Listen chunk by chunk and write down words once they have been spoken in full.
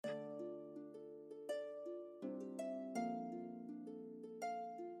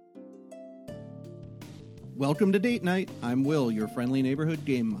Welcome to Date Night. I'm Will, your friendly neighborhood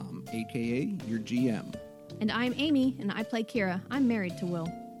game mom, a.k.a. your GM. And I'm Amy, and I play Kira. I'm married to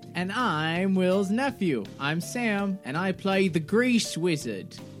Will. And I'm Will's nephew. I'm Sam, and I play the Grease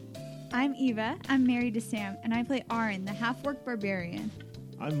Wizard. I'm Eva. I'm married to Sam, and I play Aaron, the half-orc barbarian.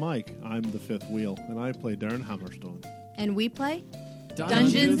 I'm Mike. I'm the fifth wheel, and I play Darren Hammerstone. And we play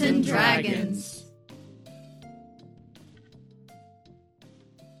Dungeons and Dragons.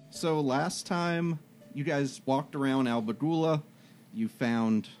 So last time you guys walked around Albagula, you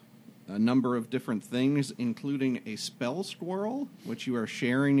found a number of different things, including a spell squirrel, which you are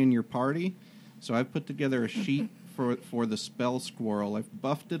sharing in your party. So I've put together a sheet for the spell squirrel. I've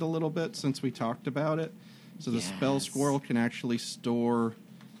buffed it a little bit since we talked about it. So the spell squirrel can actually store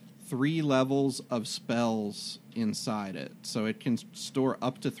 3 levels of spells inside it. So it can store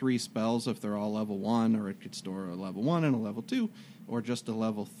up to 3 spells if they're all level 1, or it could store a level 1 and a level 2, or just a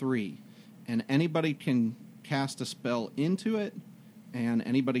level 3. And anybody can cast a spell into it, and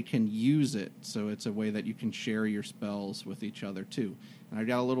anybody can use it. So it's a way that you can share your spells with each other, too. And I've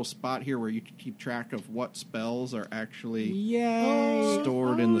got a little spot here where you can keep track of what spells are actually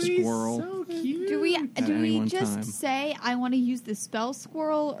stored in the squirrel. So cute. Do we any one just time. say, I want to use the spell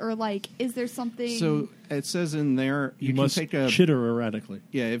squirrel, or, like, is there something... So it says in there, you can must take a... chitter erratically.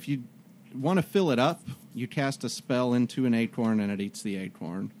 Yeah, if you want to fill it up, you cast a spell into an acorn, and it eats the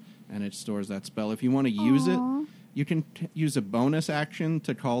acorn, and it stores that spell. If you want to use it, you can use a bonus action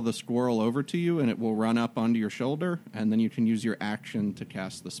to call the squirrel over to you, and it will run up onto your shoulder, and then you can use your action to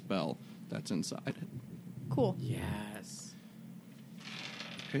cast the spell that's inside it. Cool. Yes.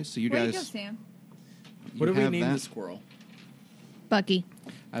 Okay, so you Where guys... you go, Sam? What do we have name that. the squirrel? Bucky.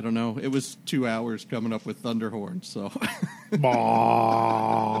 I don't know. It was 2 hours coming up with Thunderhorn, so...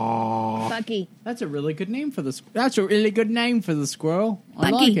 Bucky. That's a really good name for the squirrel. That's a really good name for the squirrel.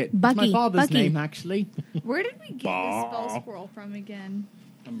 I Bucky, like it. It's my Bucky, father's Bucky. name, actually. Where did we get the spell squirrel from again?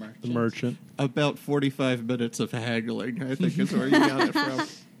 The merchant. About 45 minutes of haggling, I think, is where you got it from.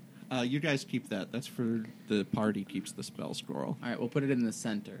 You guys keep that. That's for the party keeps the spell squirrel. All right, we'll put it in the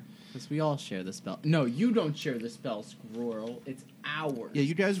center. Because we all share the spell. No, you don't share the spell squirrel. It's ours. Yeah,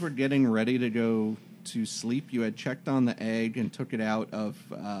 you guys were getting ready to go to sleep. You had checked on the egg and took it out of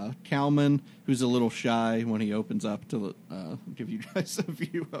Kalman, who's a little shy when he opens up to give you guys a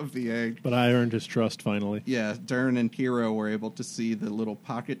view of the egg. But I earned his trust finally. Yeah, Dern and Kira were able to see the little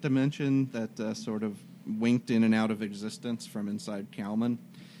pocket dimension that sort of winked in and out of existence from inside Kalman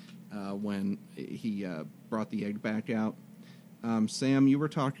when he brought the egg back out. Sam, you were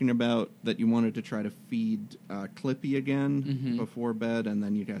talking about that you wanted to try to feed Clippy again before bed, and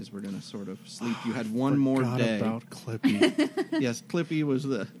then you guys were going to sort of sleep. You had one more day. About Clippy. Yes, Clippy was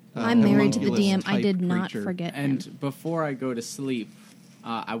the I'm married to the DM. I homunculus did type not creature. forget him. And before I go to sleep,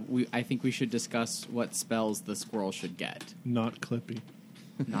 I think we should discuss what spells the squirrel should get. Not Clippy.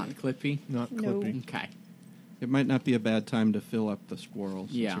 Not Clippy? Not No. Clippy. Okay. It might not be a bad time to fill up the squirrel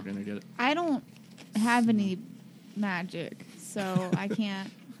since Yeah. you're going to get it. I don't have any magic, so I can't...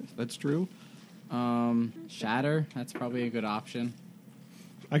 That's true. Shatter, that's probably a good option.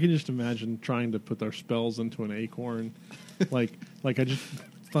 I can just imagine trying to put our spells into an acorn. like I just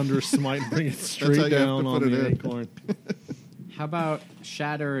thunderous smite and bring it how straight you have to down on put it the in. acorn. How about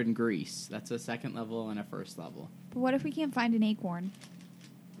Shatter and Grease? That's a second level and a first level. But what if we can't find an acorn?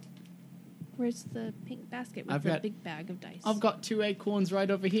 Where's the pink basket with I've the got- big bag of dice? I've got 2 acorns right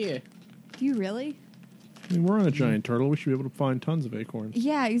over here. Do you really? I mean, we're on a giant turtle. We should be able to find tons of acorns.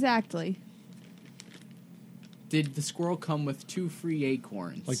 Yeah, exactly. Did the squirrel come with 2 free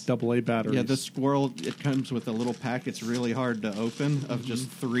acorns? Like AA batteries. Yeah, the squirrel, it comes with a little pack. It's really hard to open of just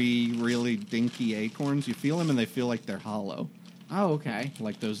 3 really dinky acorns. You feel them and they feel like they're hollow. Oh, okay.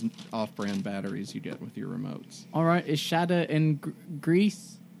 Like those off-brand batteries you get with your remotes. All right, is Shatter and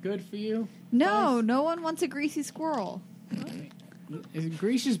Grease good for you? No, guys? no one wants a greasy squirrel.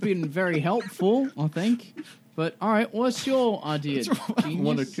 Grease has been very helpful, I think. But, all right, what's your idea, genius?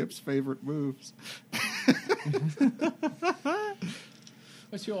 One of Kip's favorite moves.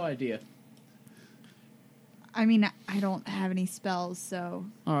 What's your idea? I mean, I don't have any spells, so...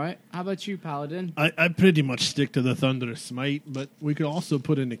 All right, how about you, Paladin? I pretty much stick to the thunderous smite, but we could also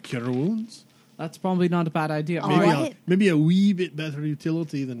put in a cure wounds. That's probably not a bad idea. Maybe All I'll- right. Maybe a wee bit better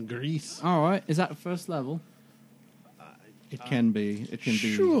utility than grease. All right, is that first level? It can be. It can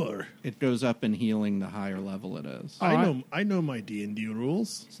be. Sure. It goes up in healing the higher level it is. All right. I know my D&D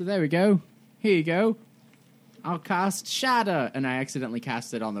rules. So there we go. Here you go. I'll cast Shatter, and I accidentally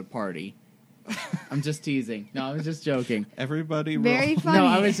cast it on the party. I'm just teasing. No, I was just joking. Everybody Very roll. funny. No,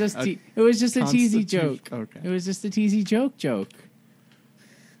 I was just. It was just a teasy Constitution- joke. okay. It was just a teasy joke.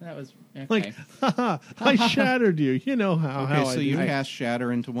 That was Okay. Like, haha, I shattered you. You know how Okay, I so you do. cast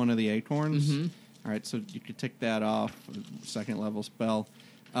Shatter into one of the acorns. Mhm. All right, so you could tick that off. Second level spell.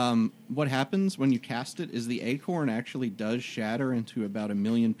 What happens when you cast it is the acorn actually does shatter into about 1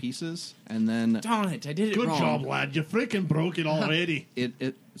 million pieces, and then Darn it! I did it Good wrong. job, lad. You freaking broke it already.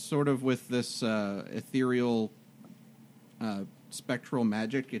 it sort of with this ethereal spectral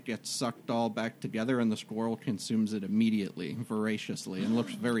magic, it gets sucked all back together, and the squirrel consumes it immediately, voraciously, and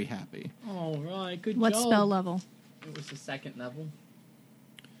looks very happy. All right. Good What job. spell level? It was the second level.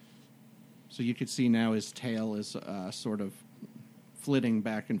 So you can see now his tail is sort of flitting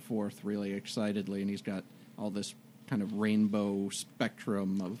back and forth really excitedly, and he's got all this kind of rainbow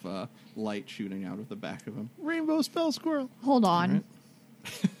spectrum of light shooting out of the back of him. Rainbow spell squirrel. Hold on. All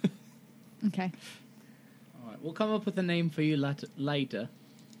right. Okay. All right. We'll come up with a name for you later.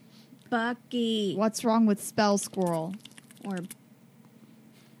 Bucky. What's wrong with spell squirrel? Or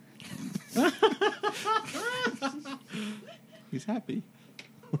He's happy.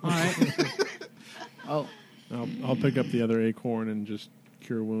 All right. Oh. I'll pick up the other acorn and just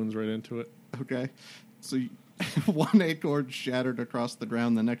cure wounds right into it. Okay. So one acorn shattered across the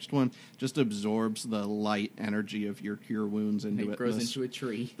ground. The next one just absorbs the light energy of your cure wounds into it. It grows The into a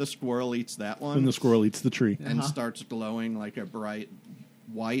tree. The squirrel eats that one And the squirrel eats the tree. and Uh-huh. starts glowing like a bright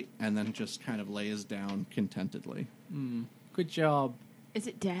white, and then just kind of lays down contentedly. Good job. Is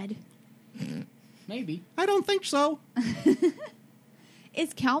it dead? Maybe. I don't think so.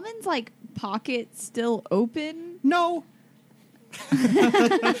 Is Kalman's like pocket still open? No.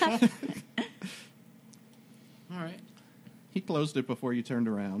 All right. He closed it before you turned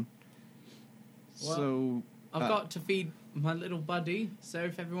around. Well, So I've got to feed my little buddy, so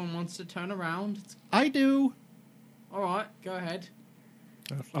if everyone wants to turn around, it's... I do. all right, go ahead.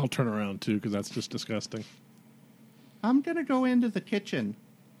 I'll turn around too because that's just disgusting. I'm gonna go into the kitchen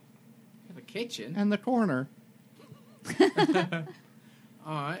You have a kitchen. and the corner.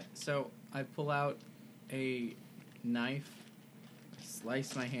 All right, so I pull out a knife,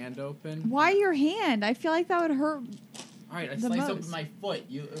 slice my hand open. Why your hand? I feel like that would hurt. All right, I The slice most. open my foot.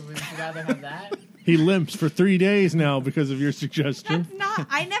 Would you rather have that? He limps for 3 days now because of your suggestion. That's not.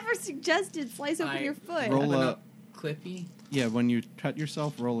 I never suggested slice open I your foot. roll Have a- enough clippy. Yeah, when you cut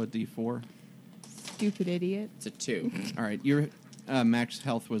yourself, roll a d4. Stupid idiot. It's a 2. All right, your max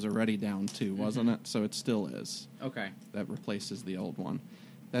health was already down 2, wasn't it? So it still is. Okay. That replaces the old one.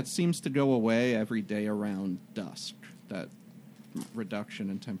 That seems to go away every day around dusk, that reduction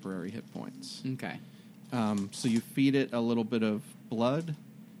in temporary hit points. Okay. So you feed it a little bit of blood,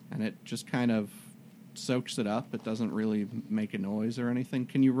 and it just kind of soaks it up. It doesn't really make a noise or anything.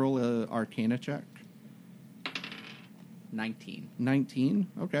 Can you roll a Arcana check? 19. 19?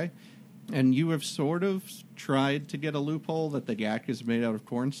 Okay. And you have sort of tried to get a loophole that the gack is made out of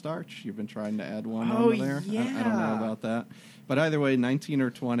cornstarch. You've been trying to add one Oh, over there. I don't know yeah. about that. But either way, 19 or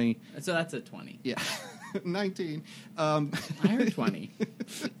 20. So that's a 20. Yeah. 19. I heard 20.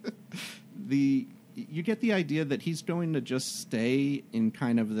 You get the idea that he's going to just stay in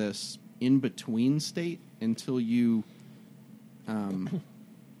kind of this in-between state until you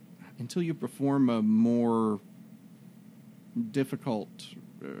perform a more difficult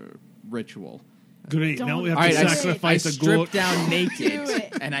ritual. Great. Now Don't we have All right, to I sacrifice a strip goat. down Do naked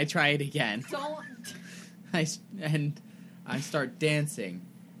it. and I try it again. Don't. I start dancing,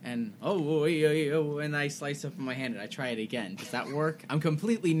 and and I slice up my hand and I try it again. Does that work? I'm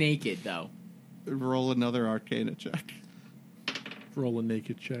completely naked though. Roll another Arcana check. Roll a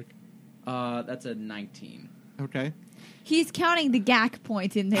naked check. That's a 19. Okay. He's counting the gack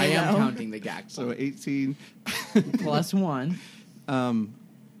point in there. I am though. counting the gag. So 18. Plus 1.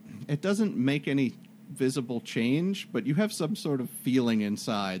 It doesn't make any visible change, but you have some sort of feeling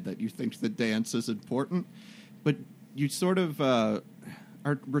inside that you think the dance is important. But you sort of are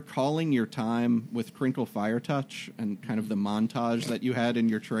recalling your time with Crinkle Fire Touch and kind of the montage that you had in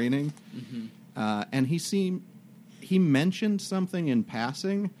your training. And he mentioned something in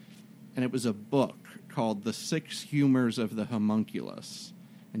passing, and it was a book called The 6 Humors of the Homunculus.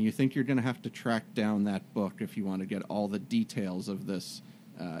 And you think you're going to have to track down that book if you want to get all the details of this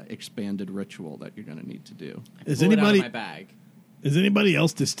expanded ritual that you're going to need to do. Is Pull it out of anybody my bag? is anybody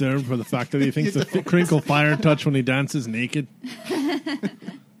else disturbed by the fact that he thinks the crinkle fire touch when he dances naked?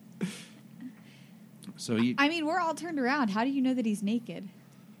 So you, I mean, we're all turned around. How do you know that he's naked?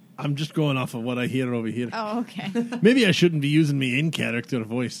 I'm just going off of what I hear over here. Oh, okay. Maybe I shouldn't be using me in character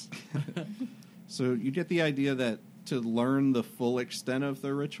voice. so you get the idea that to learn the full extent of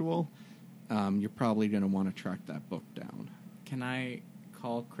the ritual, you're probably going to want to track that book down. Can I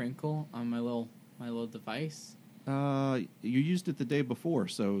call Crinkle on my little device? You used it the day before,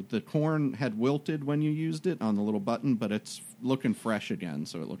 so the corn had wilted when you used it on the little button, but it's looking fresh again,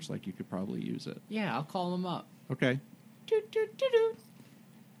 so it looks like you could probably use it. Yeah, I'll call him up. Okay. Doot, doot, doot, doot.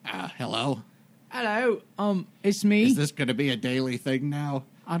 Hello? Hello, it's me. Is this going to be a daily thing now?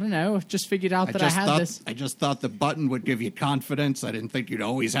 I don't know. I've just figured out that I had this. I just thought the button would give you confidence. I didn't think you'd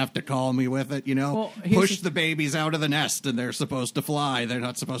always have to call me with it, you know? Well, here's Push the- the babies out of the nest and they're supposed to fly. They're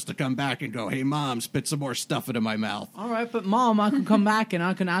not supposed to come back and go, hey, Mom, spit some more stuff into my mouth. All right, but Mom, I can come back and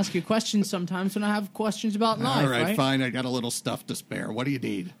I can ask you questions sometimes when I have questions about life, All right, right? fine. I got a little stuff to spare. What do you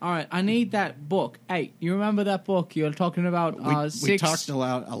need? All right, I need that book. Hey, you remember that book you were talking about? We Six, talked a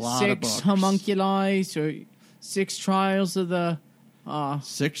lot of books. six homunculi, so 6 trials of the.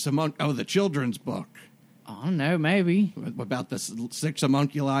 The children's book. I don't know, maybe. About the 6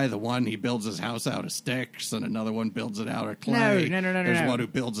 homunculi, the one he builds his house out of sticks, and another one builds it out of clay. No. There's one who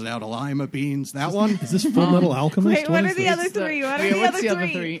builds it out of lima beans. That one? Is this Full Metal Alchemist? Wait, what is are the this? other three? What are Yeah, the what's other the other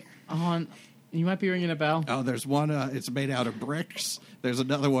three? three? You might be ringing a bell. Oh, there's one, it's made out of bricks. There's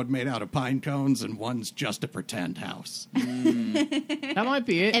another one made out of pine cones, and one's just a pretend house. That might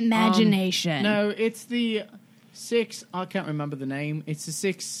be it. Imagination. No, it's the 6. I can't remember the name. It's the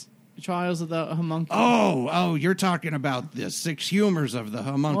 6 trials of the homunculi. Oh, you're talking about the 6 humors of the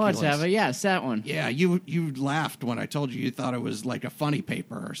homunculus. Whatever. Yes, that one. Yeah, you laughed when I told you thought it was like a funny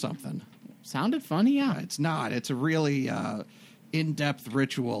paper or something. Sounded funny, yeah. It's not. It's a really in-depth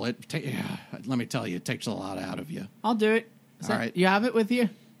ritual. Let me tell you, it takes a lot out of you. I'll do it. All right. You have it with you?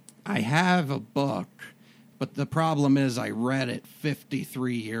 I have a book, but the problem is I read it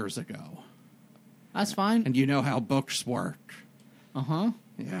 53 years ago. That's fine. And you know how books work. Uh-huh.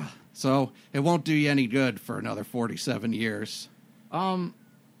 Yeah. So it won't do you any good for another 47 years.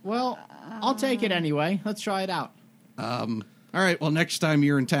 Well, I'll take it anyway. Let's try it out. All right. Well, next time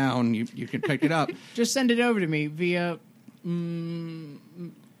you're in town, you can pick it up. Just send it over to me via...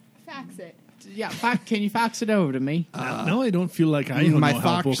 Fax it. Yeah, can you fax it over to me? Now I don't feel like I know my how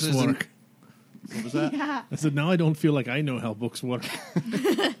fox books isn't- work. What was that? Yeah. I said, now I don't feel like I know how books work.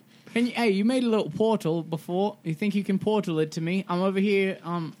 You made a little portal before. You think you can portal it to me? I'm over here.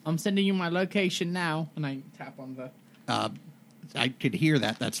 I'm sending you my location now. And I tap on the... I could hear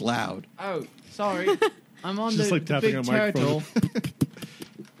that. That's loud. Oh, sorry. I'm on Just the like tapping big on a turtle.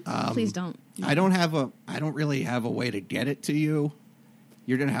 microphone. Please don't. I don't really have a way to get it to you.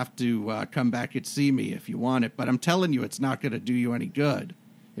 You're going to have to come back and see me if you want it. But I'm telling you, it's not going to do you any good.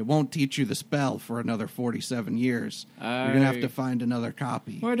 It won't teach you the spell for another 47 years. You're going to have to find another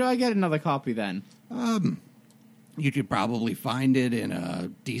copy. Where do I get another copy then? You could probably find it in a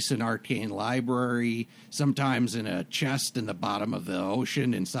decent arcane library, sometimes in a chest in the bottom of the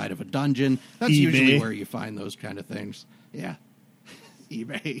ocean inside of a dungeon. That's eBay. usually where you find those kind of things. Yeah.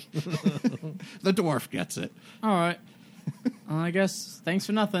 eBay. The dwarf gets it. All right. I guess thanks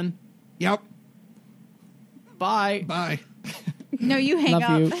for nothing. Yep. Bye. Bye. No, you hang Love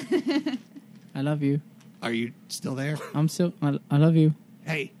up. you. I love you. Are you still there? I'm still... I love you.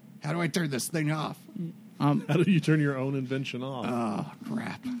 Hey, how do I turn this thing off? How do you turn your own invention off? Oh,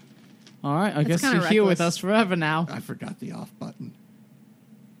 crap. All right. I guess kinda you're here with reckless. us forever now. I forgot the off button.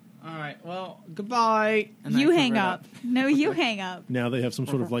 All right. Well, goodbye. And You I hang cover it up. No, you hang up. Now they have some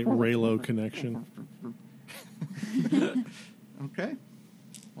sort of like Raylo connection. Okay.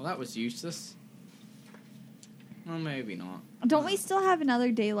 Well, that was useless. Well, maybe not. Don't we still have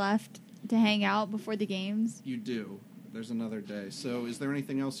another day left to hang out before the games? You do. There's another day. So is there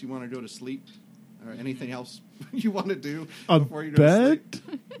anything else you want to go to sleep? Or anything else you want to do A before you go to bet?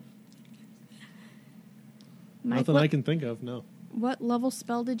 sleep? Mike, Nothing I can think of. No, what level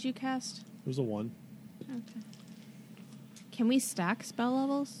spell did you cast? it was a 1. Okay. Can we stack spell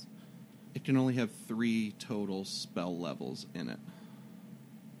levels? It can only have 3 total spell levels in it.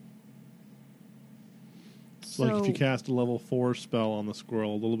 So, like if you cast a level 4 spell on the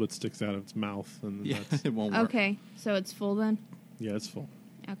squirrel, a little bit sticks out of its mouth, and Yeah, that's, it won't work. Okay, so it's full then? yeah, it's full.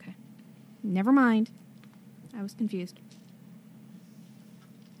 Okay. Never mind. I was confused.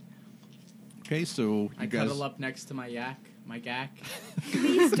 Okay, so I you guys... cuddle up next to my yak. My gack.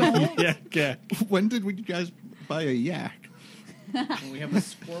 Please don't. Yeah, yeah. When did you guys buy a yak? And we have a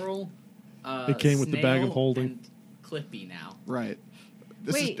squirrel. It came with the bag of snail, holding. And Clippy now. Right.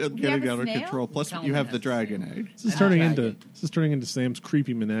 This Wait, is we have getting a out of snail? control. Plus, Tell you me have the that's dragon snail. egg. This is And turning a into dragon. Sam's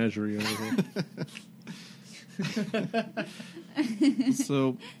creepy menagerie over here.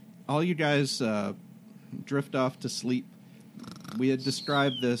 So, all you guys drift off to sleep. We had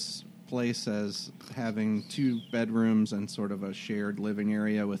described this place as having 2 bedrooms and sort of a shared living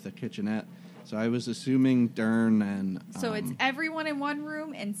area with a kitchenette. So I was assuming Dern and... So it's everyone in one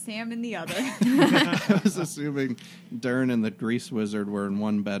room and Sam in the other. I was assuming Dern and the Grease Wizard were in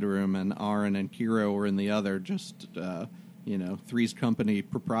one bedroom and Aaron and Kira were in the other, just, Three's Company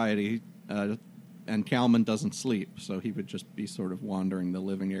propriety. And Kalman doesn't sleep, so he would just be sort of wandering the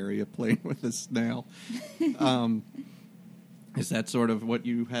living area playing with his snail. Is that sort of what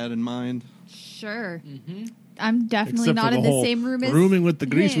you had in mind? Sure. Mm-hmm. I'm definitely Except for not in the whole same room as rooming with the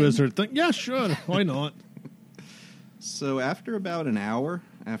Grease him. Wizard thing. Yeah, sure. Why not? So after about an hour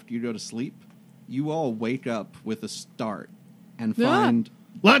after you go to sleep, you all wake up with a start and Ah. find...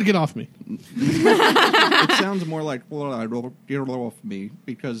 Lad, get off me. It sounds more like, well, I don't get off me,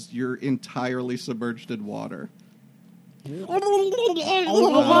 because you're entirely submerged in water.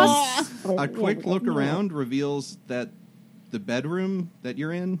 A quick look around reveals that the bedroom that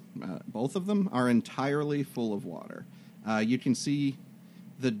you're in, both of them, are entirely full of water. You can see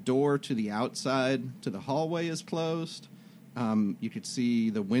the door to the outside, to the hallway, is closed. You could see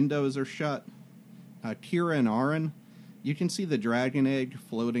the windows are shut. Kira and Aaron, you can see the dragon egg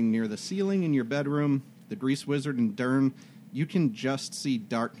floating near the ceiling in your bedroom. The Grease Wizard and Dern, you can just see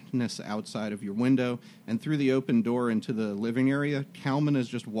darkness outside of your window. And through the open door into the living area, Kalman is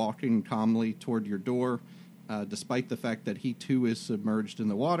just walking calmly toward your door. Despite the fact that he too is submerged in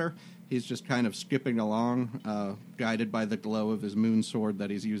the water, he's just kind of skipping along, guided by the glow of his moon sword that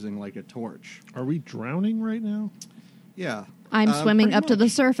he's using like a torch. Are we drowning right now? Yeah. I'm swimming pretty up to the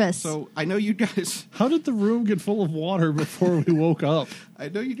much. surface. So I know you guys... How did the room get full of water before we woke up? I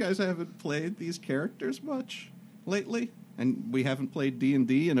know you guys haven't played these characters much lately, and we haven't played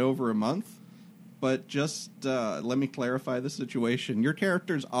D&D in over a month. But just let me clarify the situation. Your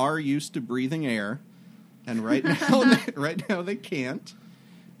characters are used to breathing air, and right now they can't.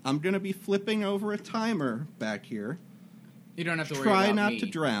 I'm going to be flipping over a timer back here. You don't have to worry Try about not me. to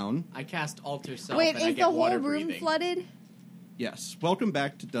drown. I cast Alter Self Wait, and I is get the whole water room breathing. flooded? Yes. Welcome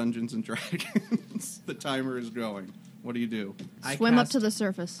back to Dungeons and Dragons. The timer is going. What do you do? I Swim up cast to the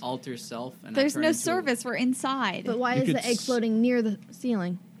surface. Alter Self and There's I turn no into a- service. We're inside. But why You is could the egg floating near the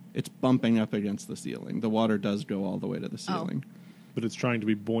ceiling? It's bumping up against the ceiling. The water does go all the way to the ceiling. But it's trying to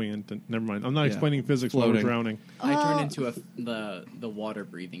be buoyant. And never mind. I'm not Yeah. explaining physics while Floating. we're drowning. I Oh. turn into the water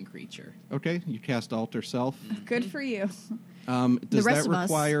breathing creature. Okay, you cast Alter Self. Good for you. Does rest that of us-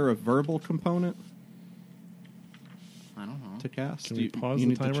 require a verbal component I don't know. to cast? Can You- we pause you the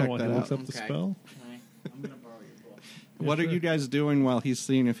need to timer check while he that looks out. up the Okay. spell? I'm gonna borrow your book. What Yeah, are sure. you guys doing while he's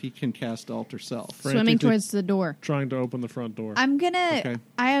seeing if he can cast Alter Self? Frank, Swimming did you- towards the door. Trying to open the front door. I'm gonna. Okay.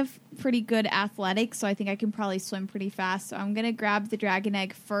 I have pretty good athletics, so I think I can probably swim pretty fast. So I'm gonna grab the dragon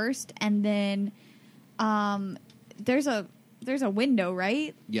egg first, and then, there's a window,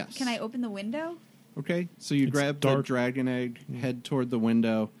 right? Yes. Can I open the window? Okay, so you It's grab the dark. dragon egg, head toward the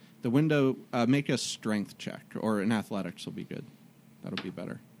window. The window, make a strength check, or an athletics will be good. That'll be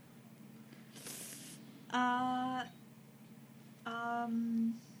better.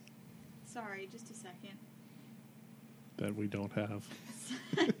 Sorry, just a second. That we don't have.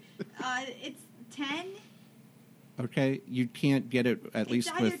 It's 10. Okay, you can't get it at It's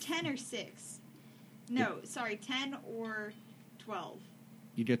least either with... 10 or 6. No, sorry, 10 or 12.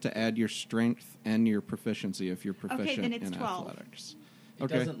 You get to add your strength and your proficiency if you're proficient then it's in 12. athletics. It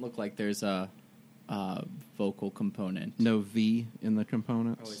Okay. doesn't look like there's a vocal component. No V in the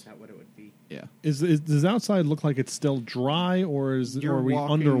components. Oh, is that what it would be? Yeah. Does outside look like it's still dry, or You're are we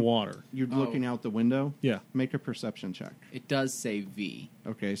walking- underwater? You're Oh. looking out the window? Yeah. Make a perception check. It does say V.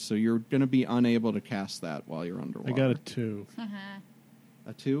 Okay, so you're going to be unable to cast that while you're underwater. I got a 2.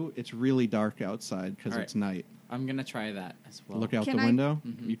 A 2? It's really dark outside because All right. it's night. I'm gonna try that as well. Look out Can the I- window.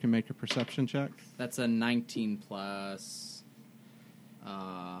 Mhm. You can make a perception check. That's a 19 plus.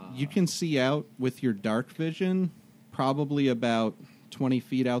 You can see out with your dark vision probably about 20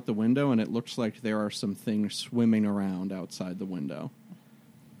 feet out the window, and it looks like there are some things swimming around outside the window.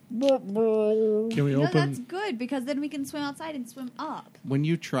 Can we No, open? that's good because then we can swim outside and swim up. When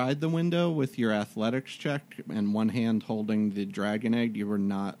you tried the window with your athletics check and one hand holding the dragon egg, you were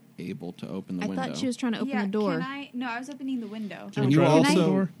not able to open the I window. thought she was trying to open yeah, the door. Can I? No, I was opening the window. Can And we you try to open the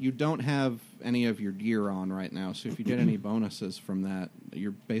also door? you don't have any of your gear on right now, so if you get any bonuses from that,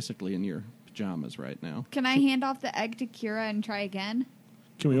 you're basically in your pajamas right now. Can I hand off the egg to Kira and try again?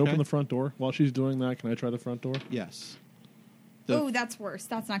 Can we Okay. open the front door? While she's doing that, can I try the front door? Yes. The- Oh, that's worse.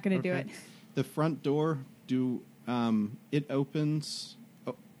 That's not going to do Okay. it. The front door it opens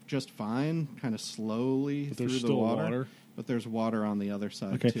just fine, kind of slowly But through there's the still water, water. but there's water on the other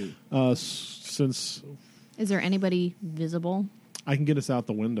side Okay. too. Since Is there anybody visible? I can get us out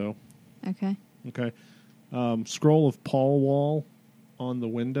the window, Okay. okay. Scroll of Paul Wall on the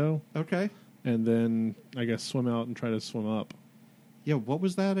window. Okay. and then I guess swim out and try to swim up. Yeah, what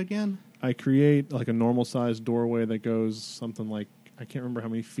was that again? I create like a normal sized doorway that goes something like, I can't remember how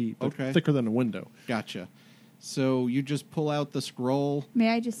many feet, but Okay. thicker than a window. Gotcha. So you just pull out the scroll, May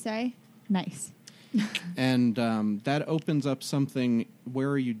I just say, nice. and that opens up something. Where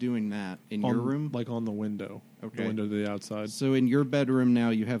are you doing that? In your room? Like on the window. Okay. The window to the outside. So in your bedroom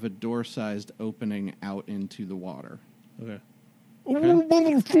now, you have a door-sized opening out into the water. Okay. We're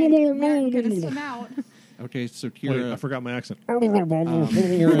gonna swim out. Okay, so Wait, Kira, I forgot my accent.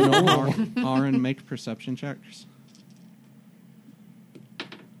 Kira and Aaron, make perception checks.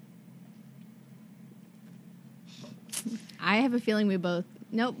 I have a feeling we both.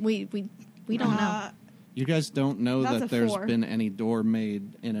 Nope, we don't know. You guys don't know That's that a there's 4. been any door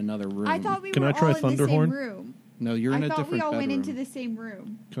made in another room. I thought we Can were I try all in the same Thunderhorn? room. No, you're in I a thought different we all bedroom. went into the same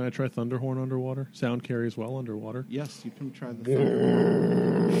room. Can I try Thunderhorn underwater? Sound carries well underwater. Yes, you can try the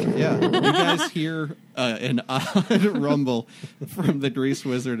thunder. Yeah, you guys hear an odd rumble from the Grease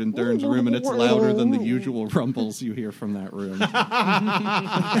Wizard in Dern's room, and it's louder than the usual rumbles you hear from that room.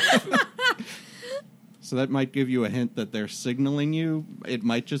 So that might give you a hint that they're signaling you. It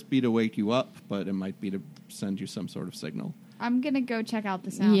might just be to wake you up, but it might be to send you some sort of signal. I'm gonna go check out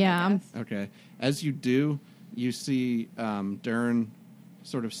the sound. Yeah, I I'm- guess. Okay. As you do, you see Dern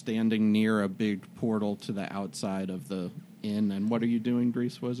sort of standing near a big portal to the outside of the inn. And what are you doing,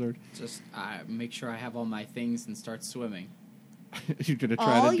 Grease Wizard? Just make sure I have all my things and start swimming. You're going to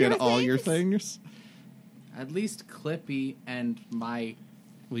try All to get your all your things? things? At least Clippy and my...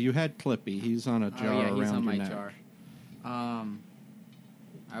 Well, you had Clippy. He's on a jar around he's on your my neck. jar.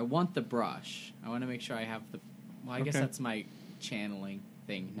 I want the brush. I want to make sure I have the... Well, I guess Okay. that's my channeling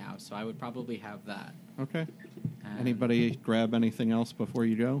thing now, so I would probably have that. Okay. And Anybody grab anything else before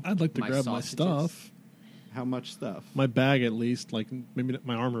you go? I'd like to My grab my sausages. stuff. How much stuff? My bag, at least. Like, maybe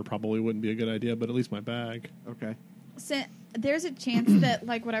my armor probably wouldn't be a good idea, but at least my bag. Okay. So, there's a chance that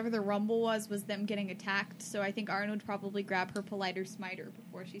like whatever the rumble was them getting attacked. So I think Arn would probably grab her politer smiter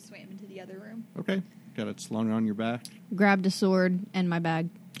before she swam into the other room. Okay. Got it slung on your back? Grabbed a sword and my bag.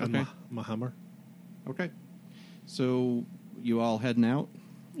 And Okay. my hammer. Okay. So you all heading out?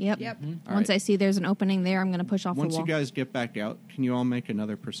 Yep. Yep. All Once right. I see there's an opening there, I'm going to push off Once the wall. you guys get back out, can you all make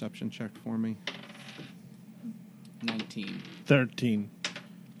another perception check for me? 19. 13.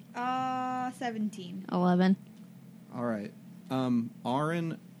 17. 11. All right.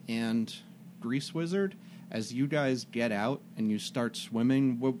 Aaron and Grease Wizard, as you guys get out and you start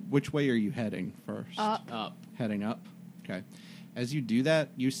swimming, which way are you heading first? Up. Heading up? Okay. As you do that,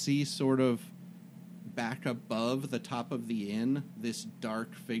 you see sort of back above the top of the inn, this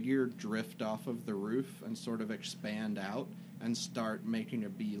dark figure drift off of the roof and sort of expand out and start making a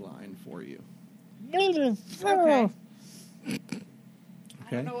beeline for you. Okay. I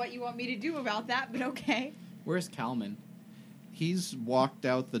Okay? don't know what you want me to do about that, but okay. Where's Kalman? He's walked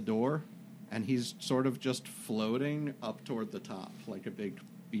out the door, and he's sort of just floating up toward the top like a big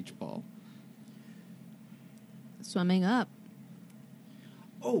beach ball. Swimming up.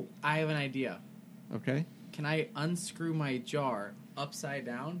 Oh, I have an idea. Okay? Can I unscrew my jar upside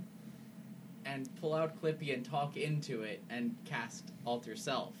down and pull out Clippy and talk into it and cast Alter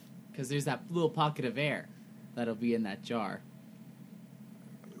Self? Because there's that little pocket of air that'll be in that jar.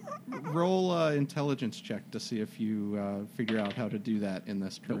 Roll intelligence check to see if you figure out how to do that in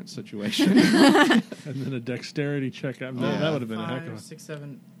this current situation. And then a dexterity check. I mean, Yeah. that would have been a heck of 5, a... 6,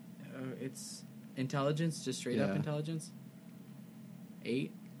 7. It's intelligence, just straight Yeah. up intelligence.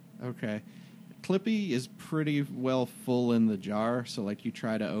 8. Okay. Clippy is pretty well full in the jar, so like you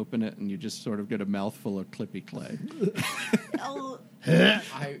try to open it and you just sort of get a mouthful of Clippy clay.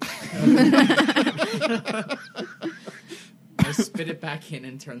 I spit it back in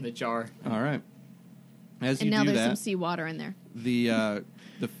and turn the jar. All right. As And you now do there's some that, seawater in there. the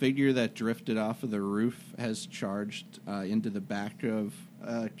figure that drifted off of the roof has charged into the back of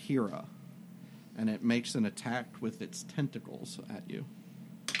Kira, and it makes an attack with its tentacles at you.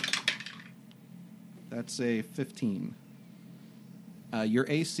 That's a 15. Your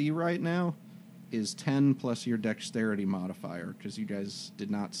AC right now is 10 plus your dexterity modifier, because you guys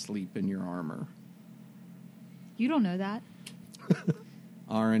did not sleep in your armor. You don't know that.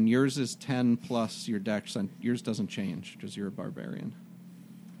 Aaron, yours is 10 plus your dex, and yours doesn't change, because you're a barbarian.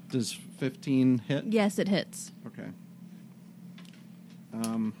 Does 15 hit? Yes, it hits. Okay.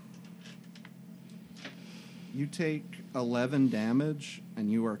 You take 11 damage, and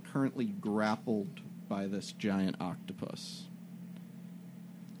you are currently grappled by this giant octopus.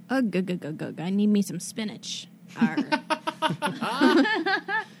 Ugh, ugh, ugh, ugh, ugh. I need me some spinach. Arr.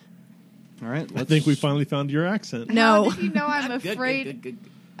 All right, I think we finally found your accent. No. Now that you know I'm Good, afraid. good.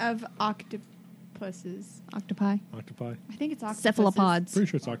 of octopuses. Octopi. Octopi. I think it's octopuses. Cephalopods. Pretty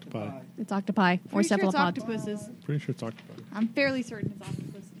sure it's octopi. It's octopi or Pretty sure it's cephalopods. octopuses. Pretty sure it's octopi. I'm fairly certain it's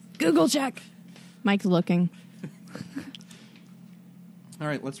octopuses. Google check. Mike's looking. All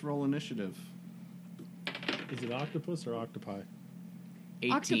right, let's roll initiative. Is it octopus or octopi?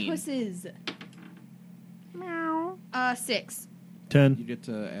 18. Octopuses. Meow. 6. 10. You get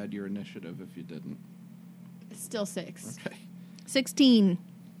to add your initiative if you didn't. Still 6. Okay. 16.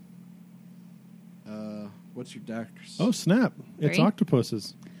 What's your dex? Oh, snap. It's 3.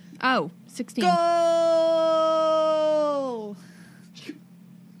 octopuses. Oh, 16. Go!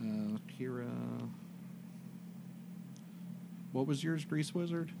 Kira. What was yours, Grease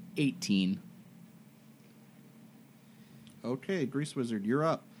Wizard? 18. Okay, Grease Wizard, you're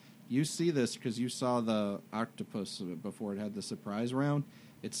up. You see this because you saw the octopus before it had the surprise round.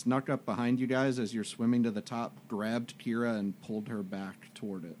 It snuck up behind you guys as you're swimming to the top, grabbed Kira, and pulled her back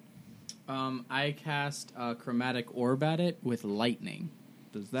toward it. I cast a chromatic orb at it with lightning.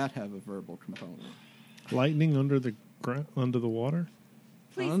 Does that have a verbal component? Lightning under the under the water?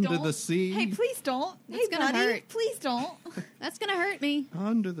 Please Under don't. the sea. Hey, please don't. That's hey, gonna buddy, hurt. please don't. That's going to hurt me.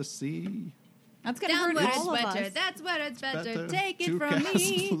 Under the sea. That's gonna Down hurt where it's all of wetter. us. That's where it's better. Better Take it to from cast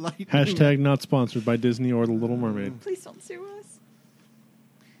me. lightning. Hashtag not sponsored by Disney or The Little Mermaid. Please don't sue us.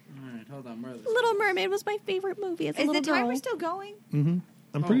 All right, hold on. Where are these? Little Mermaid was my favorite movie as a Is little the girl. timer still going? Mm-hmm.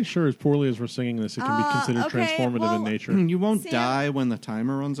 I'm pretty sure as poorly as we're singing this, it can be considered okay, transformative well, in nature. You won't Sam- die when the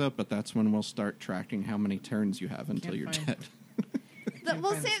timer runs out, but that's when we'll start tracking how many turns you have until Can't you're find- dead.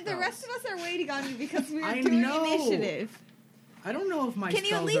 Well, find the Sam, the rest of us are waiting on you because we're I doing know. initiative. I don't know if my Can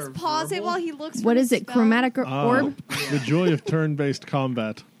you at spells least are pause it verbal. while he looks for What the is it? spell? Chromatic Ah, orb? the joy of turn-based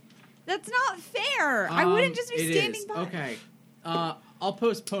combat. That's not fair. I wouldn't just be It standing is. by. Okay. I'll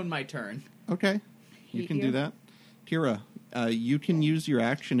postpone my turn. Okay, you Hate can you. do that. Kira, you can use your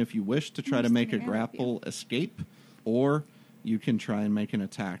action if you wish to try to just make a gonna help grapple escape, or you can try and make an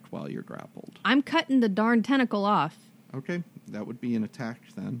attack while you're grappled. I'm cutting the darn tentacle off. Okay, that would be an attack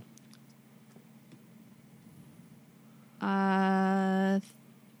then.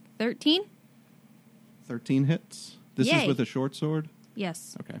 13? 13 hits. This Yay. is with a short sword?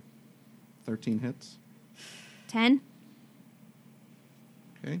 Yes. Okay. 13 hits. 10?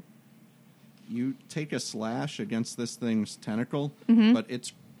 Okay. You take a slash against this thing's tentacle, Mhm. but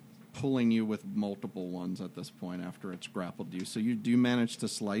it's pulling you with multiple ones at this point after it's grappled you. So you do manage to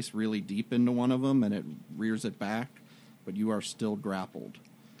slice really deep into one of them, and it rears it back, but you are still grappled.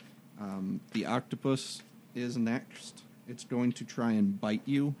 The octopus is next. It's going to try and bite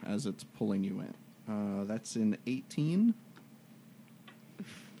you as it's pulling you in. That's in 18.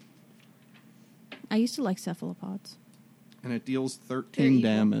 I used to like cephalopods. And it deals They're 13 evil.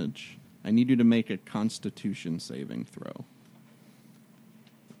 damage. I need you to make a Constitution saving throw.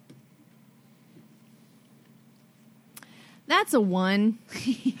 That's a 1.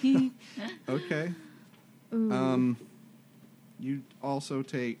 Okay. Ooh. You also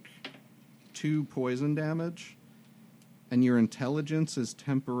take 2 poison damage, and your intelligence is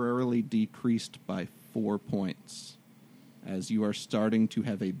temporarily decreased by 4 points, as you are starting to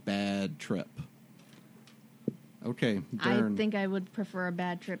have a bad trip. Okay, Darn. I think I would prefer a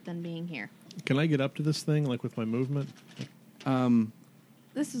bad trip than being here. Can I get up to this thing, like with my movement?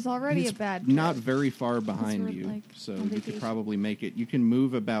 This is already He's a bad not trip. very far behind we're, you, like, so on you could vacation. probably make it. You can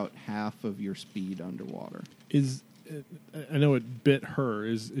move about half of your speed underwater. Is I know it bit her.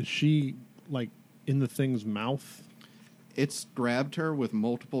 Is she like in the thing's mouth? It's grabbed her with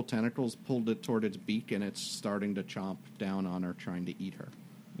multiple tentacles, pulled it toward its beak, and it's starting to chomp down on her, trying to eat her.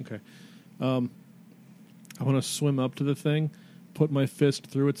 Okay. I want to swim up to the thing, put my fist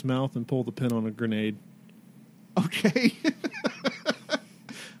through its mouth, and pull the pin on a grenade. Okay.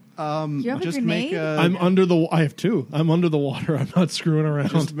 You have a just make grenade? a. I'm under the. I have two. I'm under the water. I'm not screwing around.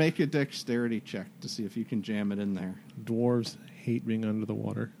 Just make a dexterity check to see if you can jam it in there. Dwarves hate being under the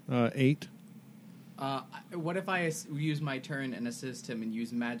water. 8. What if I use my turn and assist him and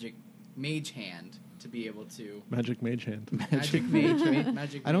use magic mage hand to be able to Magic mage hand. magic mage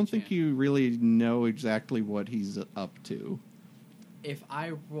magic? I don't mage think hand. you really know exactly what he's up to. If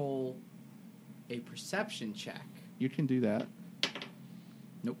I roll a perception check, You can do that.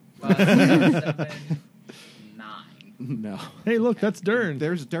 nope. 7, 9. No. Hey, look, that's Dern.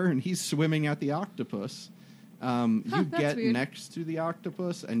 There's Dern. He's swimming at the octopus. You that's get weird. next to the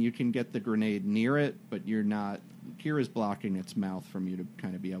octopus, and you can get the grenade near it, but you're not. Kira's blocking its mouth from you to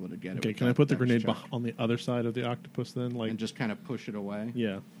kind of be able to get it. Okay, with can I that put the dex grenade check. on the other side of the octopus then? Like, and just kind of push it away?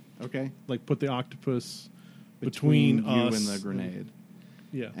 yeah, Okay. like put the octopus Between between you us and the grenade.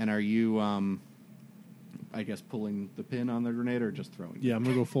 Yeah. And are you I guess, pulling the pin on the grenade or just throwing it? Yeah, I'm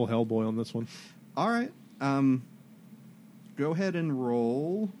going to go full Hellboy on this one. All right. Go ahead and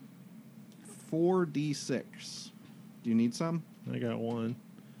roll 4d6. Do you need some? I got 1,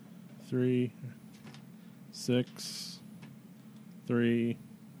 3, 6, 3,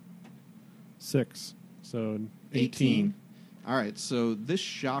 6. So 18. All right, so this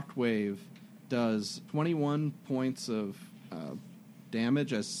shockwave does 21 points of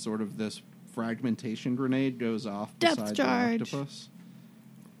damage as sort of this fragmentation grenade goes off Depth beside charge. the octopus.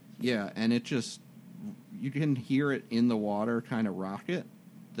 Yeah, and it just, you can hear it in the water kind of rocket.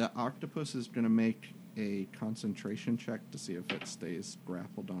 The octopus is going to make a concentration check to see if it stays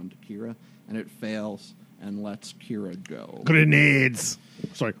grappled onto Kira, and it fails and lets Kira go. Grenades!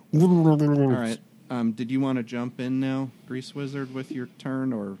 Sorry. All right. Did you want to jump in now, Grease Wizard, with your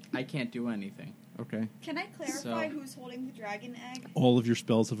turn, or I can't do anything. okay? Can I clarify So- who's holding the dragon egg? All of your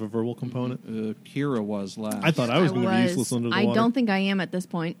spells have a verbal component. Kira was last. I thought I was going to be useless under the I water. don't think I am at this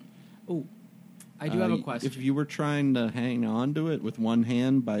point. Oh, I do have a question. If you were trying to hang on to it with one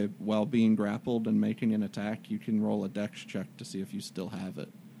hand while being grappled and making an attack, you can roll a dex check to see if you still have it.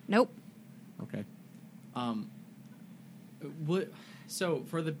 Nope. Okay. So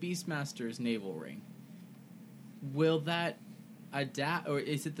for the Beastmaster's naval ring, will that adapt, or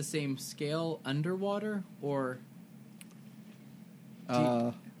is it the same scale underwater, or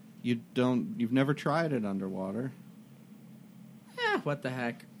You've never tried it underwater. what the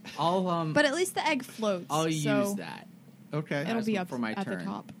heck? I'll But at least the egg floats. I'll so use that. Okay. It'll As be up for my at turn. the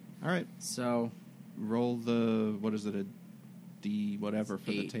top. All right. So Roll what is it, a D whatever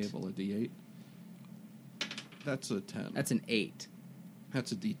for 8. the table, a D8? That's a 10. that's an 8.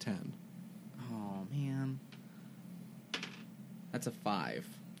 That's a D10. Oh man, that's a 5.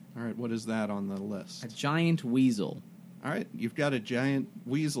 All right, what is that on the list? A giant weasel. All right, you've got a giant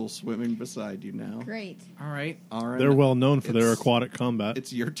weasel swimming beside you now. Great. All right. Aaron, They're well known for their it's- aquatic combat.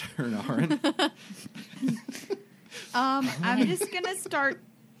 It's your turn, Aaron. I'm just gonna start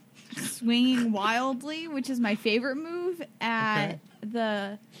swinging wildly, which is my favorite move at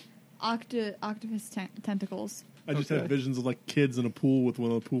the octopus tentacles. I just Okay. had visions of like kids in a pool with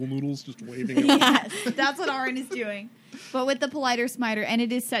one of the pool noodles just waving it. Yes, that's what Aaron is doing, but with the politer smiter, and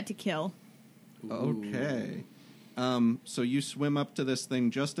it is set to kill. Okay. So you swim up to this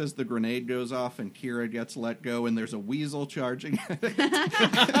thing just as the grenade goes off and Kira gets let go and there's a weasel charging at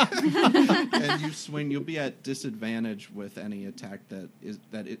it. And you swing. You'll be at disadvantage with any attack that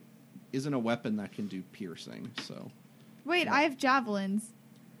it isn't a weapon that can do piercing. So, Wait, I have javelins,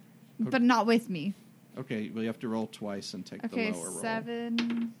 Okay. but not with me. okay, well you have to roll twice and take Okay, the lower roll.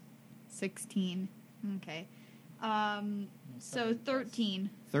 7, 16. Okay. So 13.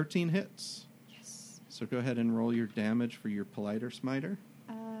 13 hits. Yes. So go ahead and roll your damage for your politer smiter.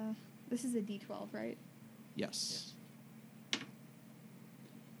 This is a D12, right? Yes.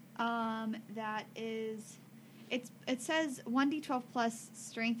 That is, it says 1d12 plus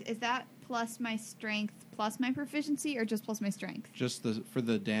strength. Is that plus my strength plus my proficiency, or just plus my strength? Just for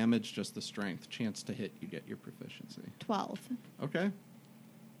the damage, just the strength. Chance to hit, you get your proficiency. 12. Okay.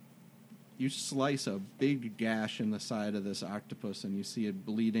 You slice a big gash in the side of this octopus, and you see it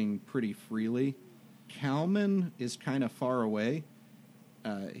bleeding pretty freely. Kalman is kind of far away.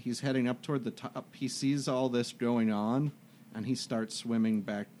 He's heading up toward the top. He sees all this going on, and he starts swimming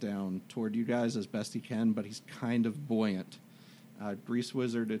back down toward you guys as best he can, but he's kind of buoyant. Grease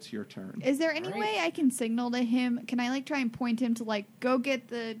Wizard, it's your turn. Is there any Alright. way I can signal to him? Can I try and point him to go get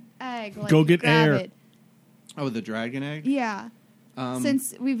the egg? Go get grab air. It? Oh, the dragon egg? Yeah.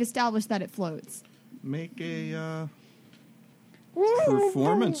 Since we've established that it floats. Make a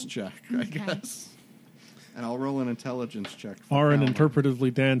performance check, I Okay. guess. And I'll roll an intelligence check. For Aaron Kalman.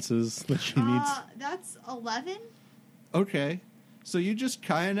 interpretively dances that she needs. That's 11. Okay. So you just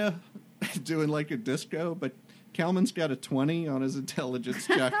kind of doing like a disco, but Kalman's got a 20 on his intelligence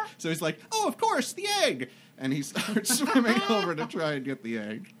check. So he's like, oh, of course, the egg! And he starts swimming over to try and get the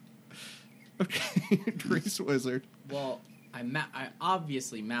egg. Okay, Grease Wizard. Well, I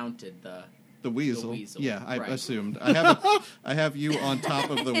obviously mounted the. The weasel. weasel, Yeah, I right. assumed. I have you on top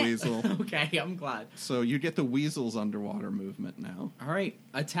of the weasel. Okay, I'm glad. So you get the weasel's underwater movement now. All right,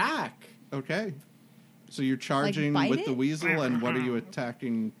 attack Okay. So you're charging bite with the it? weasel, and what are you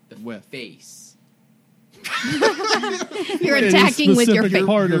attacking the with? face. You're Any attacking with your specific face.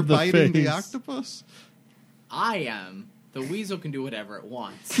 part You're of the biting the face. octopus? I am. The weasel can do whatever it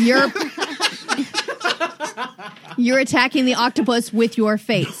wants. You're attacking the octopus with your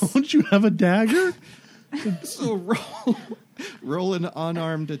face. Don't you have a dagger? So roll an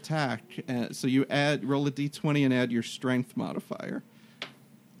unarmed attack. So you roll a d20 and add your strength modifier.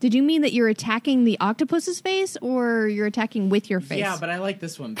 Did you mean that you're attacking the octopus's face, or you're attacking with your face? Yeah, but I like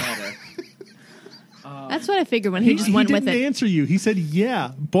this one better. That's what I figured when he just went with didn't it. answer you. He said,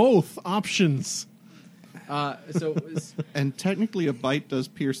 yeah, both options. So And technically, a bite does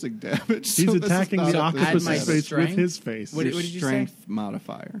piercing damage. He's so this is attacking not the a octopus's my face strength? with his face. What your did you say? strength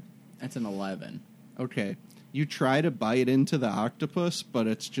modifier. that's an 11. Okay. You try to bite into the octopus, but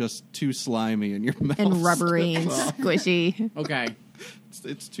it's just too slimy in your mouth. And rubbery and slips off. squishy. Okay.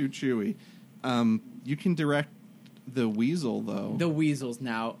 It's too chewy. You can direct the weasel, though. The weasels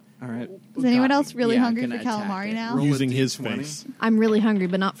now. All right. Is anyone else really Yeah, hungry for gonna attack calamari it. now? Roll a Using his D20. face. I'm really hungry,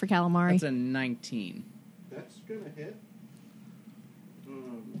 but not for calamari. That's a 19. That's going to hit.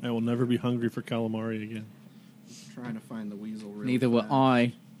 I will never be hungry for calamari again. Trying to find the weasel really Neither will fast.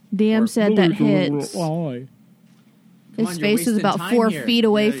 I. DM Or- said that hits. Come His on, you're face is wasting about time 4 here. feet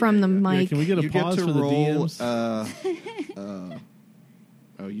away Yeah, from yeah, the yeah. Yeah, mic. can we get a You get pause to for the roll. DMs?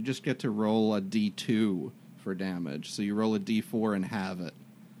 You just get to roll a D2 for damage. So you roll a D4 and have it.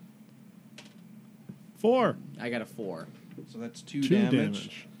 4. I got a 4. So that's 2 2 damage.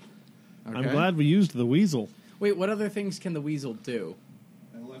 damage. Okay. I'm glad we used the weasel. Wait, what other things can the weasel do?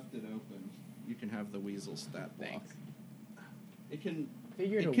 I left it open. You can have the weasel stat block. Thanks. It can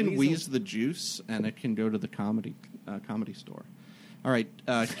Figured a it can weasel- wheeze the juice, and it can go to the comedy store. All right,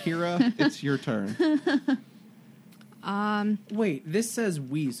 Kira, it's your turn. Wait, this says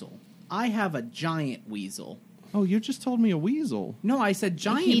weasel. I have a giant weasel. Oh, you just told me a weasel. No, I said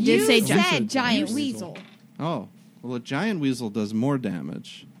giant. He did weasel. say You giant. said giant You weasel. said Oh, well, a giant weasel does more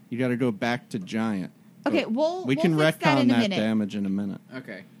damage. You got to go back to giant. Okay, But we'll can fix that retcon in a that minute. damage in a minute.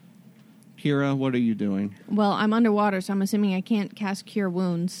 Okay. Kira, what are you doing? Well, I'm underwater, so I'm assuming I can't cast Cure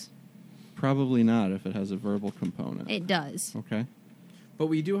Wounds. Probably not if it has a verbal component. It does. Okay. But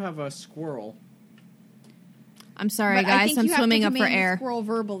we do have a squirrel. I'm sorry, But I guys. think I'm you have swimming to up for command the air. Squirrel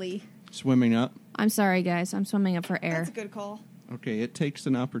verbally. Swimming up. I'm sorry, guys. I'm swimming up for air. That's a good call. Okay, it takes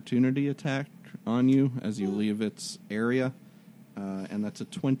an opportunity attack on you as you leave its area, and that's a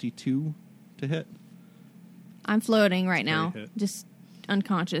 22 to hit. I'm floating right Very now, hit. just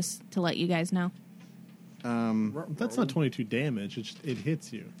unconscious to let you guys know. That's not 22 damage. It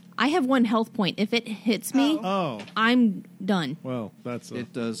hits you. I have 1 health point. If it hits me, Oh. I'm done. Well, that's a...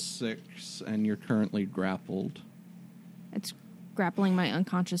 It does 6, and you're currently grappled. It's grappling my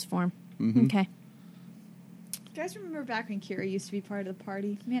unconscious form. Mhm. Okay. You guys remember back when Kira used to be part of the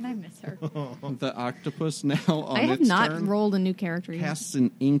party? Man, I miss her. The octopus now on I have its not turn rolled a new character yet. casts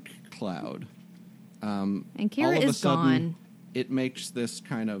an ink cloud. And All Kira of a is sudden, gone. it makes this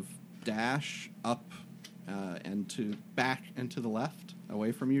kind of dash up and to back and to the left,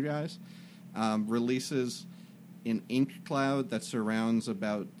 away from you guys. Releases an ink cloud that surrounds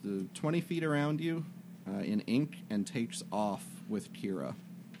about 20 feet around you in ink and takes off with Kira.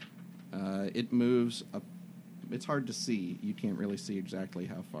 It moves up. It's hard to see. You can't really see exactly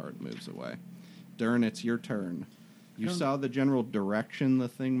how far it moves away. Dern, it's your turn. You saw the general direction the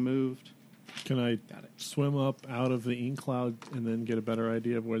thing moved. Can I Got it. swim up out of the ink cloud and then get a better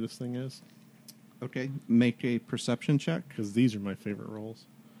idea of where this thing is? Okay, make a perception check. Because these are my favorite rolls.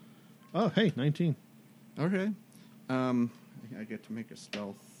 Oh, hey, 19. Okay. I get to make a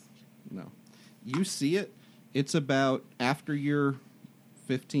stealth. No. You see it. It's about after you're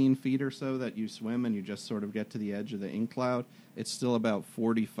 15 feet or so that you swim and you just sort of get to the edge of the ink cloud. It's still about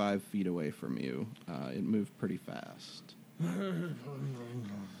 45 feet away from you. It moved pretty fast.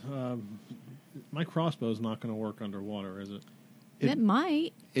 My crossbow's not going to work underwater, is it? It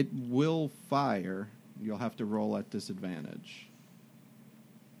might. It will fire. You'll have to roll at disadvantage.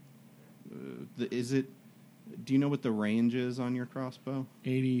 Is it? Do you know what the range is on your crossbow?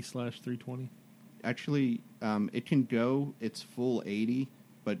 80/320. Actually, it can go its full 80,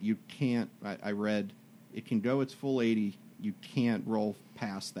 but you can't. I read it can go its full 80. You can't roll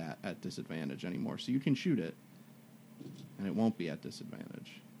past that at disadvantage anymore. So you can shoot it, and it won't be at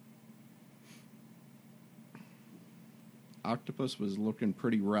disadvantage. Octopus was looking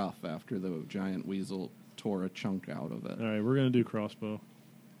pretty rough after the giant weasel tore a chunk out of it. All right, we're going to do crossbow.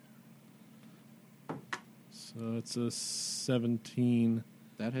 So it's a 17.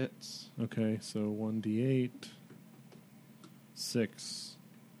 That hits. Okay, so 1d8. 6.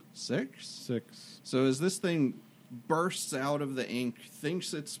 6? 6. So as this thing bursts out of the ink,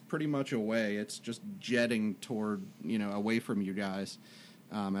 thinks it's pretty much away, it's just jetting toward, away from you guys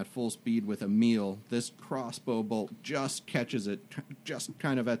at full speed with a meal. This crossbow bolt just catches it, just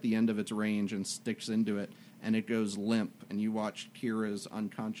kind of at the end of its range and sticks into it, and it goes limp, and you watch Kira's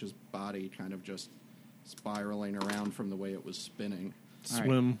unconscious body kind of just spiraling around from the way it was spinning. All right.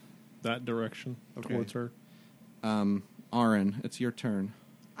 Swim that direction Okay. towards her. Aaron, it's your turn.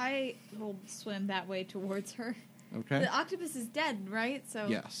 I will swim that way towards her. Okay. The octopus is dead, right? So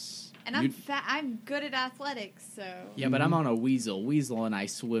Yes. And I'm fat. I'm good at athletics, so. Yeah, but I'm on a weasel. Weasel and I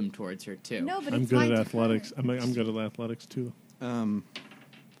swim towards her too. No, but I'm it's good my at athletics. turn. I'm good at athletics too.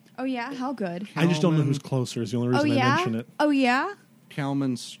 Oh yeah, how good? I just don't know Kalman- who's closer. Is the only Oh reason I yeah. mention it. Oh yeah.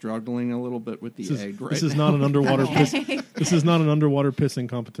 Kalman's struggling a little bit with the This egg is, right this is now. not an underwater piss. Okay. This is not an underwater pissing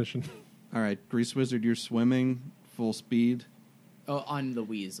competition. All right, Grease Wizard, you're swimming full speed. Oh, on the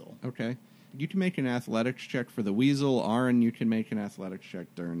weasel. Okay. You can make an athletics check for the weasel. Aaron, you can make an athletics check.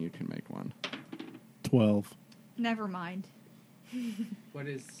 Dern, you can make one. 12. Never mind. What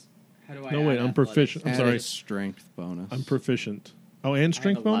is? How do I? No, wait, add I'm athletics? proficient. I'm Add sorry. a strength bonus. I'm proficient. Oh, and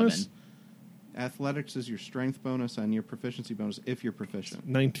strength 11. bonus? Athletics is your strength bonus and your proficiency bonus if you're proficient.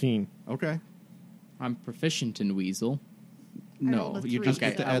 19. Okay. I'm proficient in weasel. No, rolled a you 3. just Okay,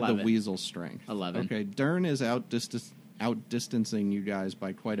 get to add the 11. weasel strength. 11. Okay, Dern is outdistancing you guys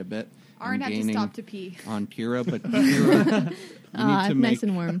by quite a bit. Aaron and had to gaining stop to pee. on Kira, but Kira, you need to make nice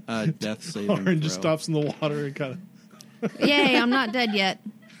and warm. a death saving Aaron just throw. stops in the water and kind of. Yay, I'm not dead yet.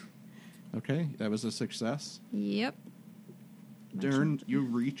 Okay, that was a success. Yep. Dern, you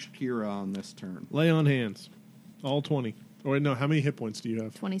reached Kira on this turn. Lay on hands. All 20. Or no, how many hit points do you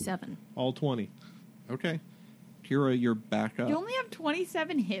have? 27. All 20. Okay. Kira, you're back up. You only have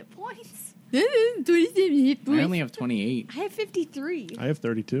 27 hit points. 27 hit I only have 28. I have 53. I have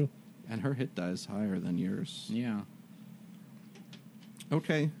 32. And her hit die is higher than yours. Yeah.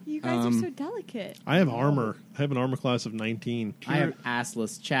 Okay. You guys are so delicate. I have armor. I have an armor class of 19. I have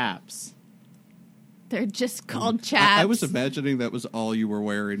assless chaps. They're just called chaps. I was imagining that was all you were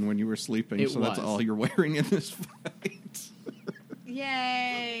wearing when you were sleeping, It so that's was. all you're wearing in this fight.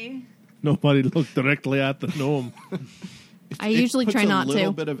 Yay. Nobody looked directly at the gnome. I usually puts try not a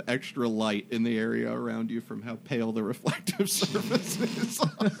little to. bit of extra light in the area around you from how pale the reflective surface is.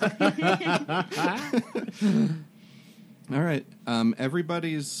 All right.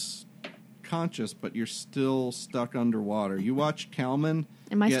 Everybody's conscious, but you're still stuck underwater. You watch Kalman.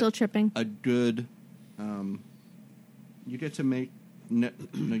 Am I get still tripping? A good. You get to make. No,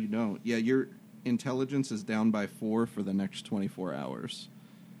 you don't. Yeah, your intelligence is down by 4 for the next 24 hours.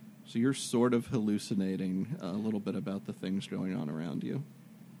 So you're sort of hallucinating a little bit about the things going on around you.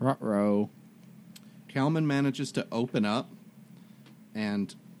 Ruh-roh. Kalman manages to open up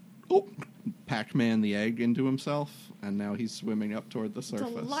and Pac-Man the egg into himself, and now he's swimming up toward the surface.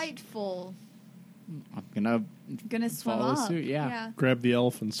 Delightful. I'm gonna Gonna swim follow up. suit. Yeah. Grab the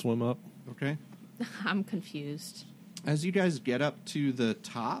elf and swim up. Okay. I'm confused. As you guys get up to the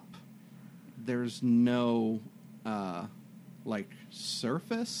top, there's no,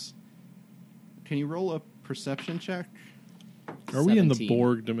 surface. Can you roll a perception check? Are we in the 17.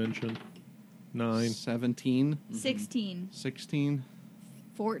 Borg dimension? 9. 17, 16. 16.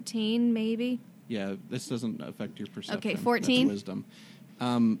 14, maybe? Yeah, this doesn't affect your perception. Okay, That's 14. wisdom.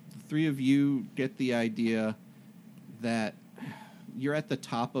 The three of you get the idea that you're at the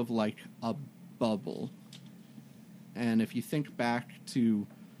top of like a bubble. And if you think back to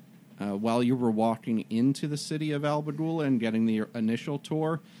while you were walking into the city of Albagula and getting the initial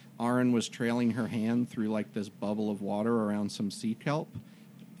tour, Aaron was trailing her hand through like this bubble of water around some sea kelp.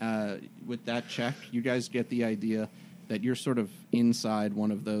 With that check, you guys get the idea that you're sort of inside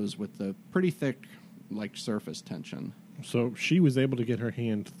one of those with the pretty thick like surface tension. So she was able to get her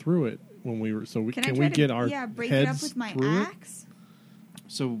hand through it when we were. So Can can I we try get to our break it up heads with my through it? axe?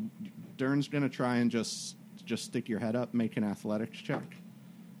 So Dern's going to try and just stick your head up, make an athletics check.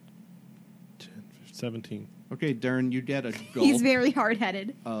 17. Okay, Dern, you get a He's gulp very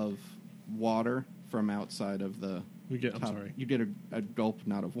hard-headed. of water from outside of the We get. I'm top. sorry. You get a gulp,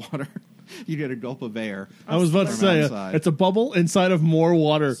 not of water. You get a gulp of air. I was about to from say outside. it's a bubble inside of more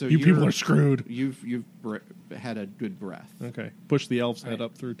water. So you people you're- are screwed. You've had a good breath. Okay, push the elf's head Right.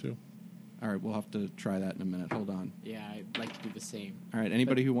 up through too. All right, we'll have to try that in a minute. Hold on. Yeah, I'd like to do the same. All right,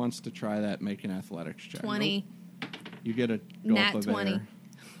 anybody who wants to try that, make an athletics check. 20. You get a gulp Nat of 20. air.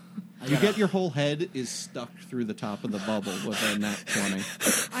 You get your whole head is stuck through the top of the bubble with a nat 20.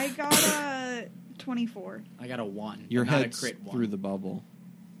 I got a 24. I got a 1. Your not head's a crit 1. through the bubble.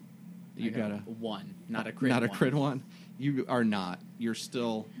 I You got a 1, not a crit. not a 1. crit one. You are not. You're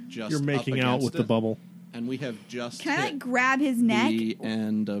still just. You're making up out against with the it, bubble. and we have just Can I hit grab his neck? the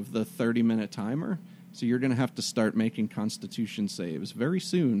end of the 30-minute timer. So you're going to have to start making Constitution saves very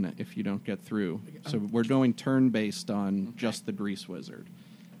soon if you don't get through. So we're going turn-based on just the Grease Wizard.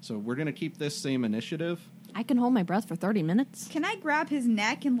 So we're going to keep this same initiative. I can hold my breath for 30 minutes. Can I grab his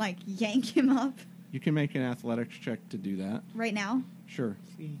neck and yank him up You can make an athletics check to do that. right now? Sure.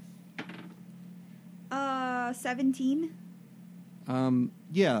 17.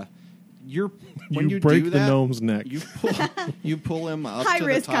 Yeah. When You you break do the that, gnome's neck. you pull him up High to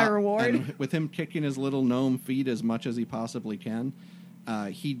risk, the top, high reward. and with him kicking his little gnome feet as much as he possibly can,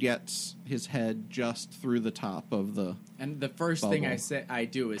 he gets his head just through the top of the. And the first thing Bubble. I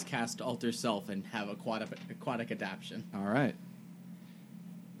do is cast Alter Self and have aquatic adaptation. All right.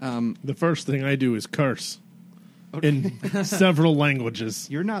 The first thing I do is curse in several languages.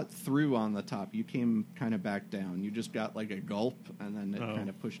 You're not through on the top. You came kind of back down. You just got like a gulp, and then it Oh. kind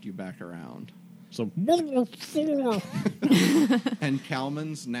of pushed you back around. So And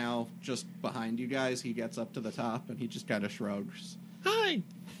Kalman's now just behind you guys. He gets up to the top, and he just kind of shrugs. hi.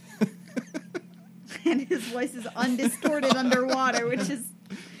 And his voice is undistorted underwater, which is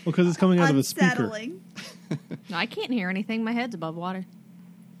Because it's coming out of a speaker. unsettling. No, I can't hear anything. My head's above water.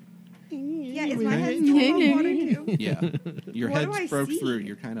 Yeah, is my head still above water too? Yeah. Your What do I head's broke see? through.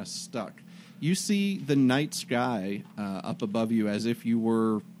 You're kind of stuck. You see the night sky up above you as if you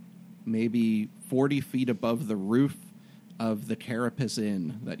were maybe 40 feet above the roof of the Carapace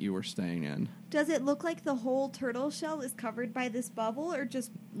Inn that you were staying in. Does it look like the whole turtle shell is covered by this bubble, or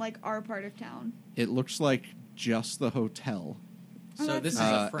just like our part of town? It looks like just the hotel. Oh, So that's this is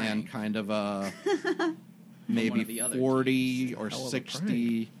nice. a And prank. kind of a One maybe of the other 40 or Hell of a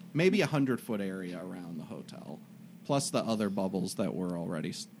 60, maybe 100-foot area around the hotel, plus the other bubbles that were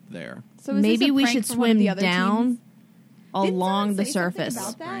already there. So is this Maybe a we prank should from one of swim the other down teams? Didn't along someone the say something surface.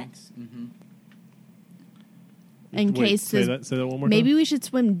 about that? Pranks. Mm-hmm. In Wait, case say this- that one more Maybe time. we should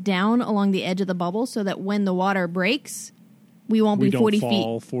swim down along the edge of the bubble so that when the water breaks, we won't We be don't 40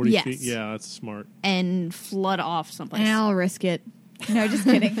 fall feet. 40 yes. feet. Yeah, that's smart. And flood off someplace. I'll risk it. No, just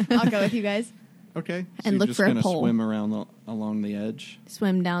kidding. I'll go with you guys. Okay. So And you're look just for a gonna pole. swim around along the edge.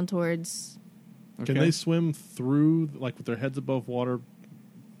 Swim down towards. Okay. Can they swim through, like with their heads above water,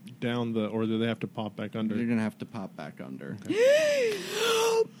 down the, or do they have to pop back under? You're gonna have to pop back under.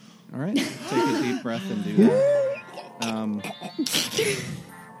 All right. Take a deep breath and do that. On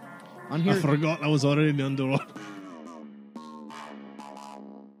I here, forgot I was already underwater.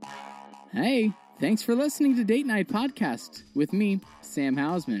 Hey, thanks for listening to Date Night Podcast with me, Sam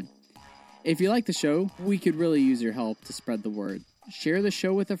Hausman. If you like the show, we could really use your help to spread the word. Share the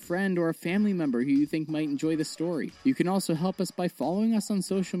show with a friend or a family member who you think might enjoy the story. You can also help us by following us on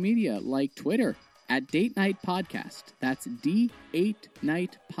social media like Twitter at Date Night Podcast. That's D8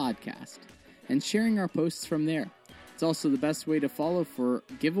 Night Podcast. And sharing our posts from there. It's also the best way to follow for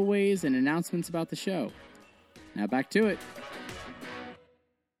giveaways and announcements about the show. Now back to it.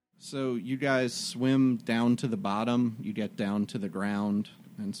 so you guys swim down to the bottom. You get down to the ground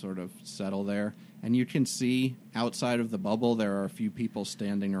and sort of settle there. And you can see outside of the bubble there are a few people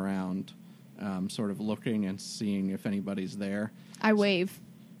standing around, sort of looking and seeing if anybody's there. I wave.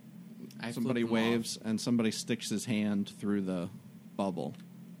 I Somebody flip them off. waves and somebody sticks his hand through the bubble.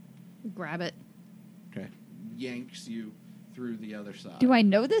 Grab it. Okay. Yanks you through the other side. Do I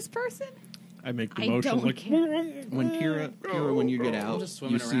know this person? I make the I motion don't like. care. When Kira, when you get out, just you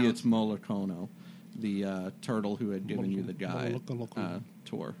swimming see around. it's Molokono, the turtle who had given you the guide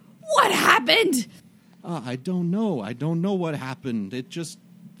tour. What happened? I don't know. I don't know what happened. It just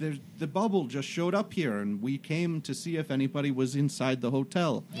the bubble just showed up here, and we came to see if anybody was inside the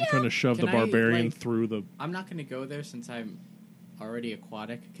hotel. I'm trying to shove Can the I, barbarian like- through the. I'm not going to go there since I'm already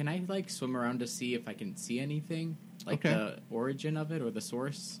aquatic. Can I like swim around to see if I can see anything, like Okay. the origin of it or the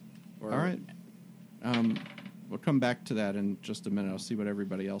source? Or All right. We'll come back to that in just a minute. I'll see what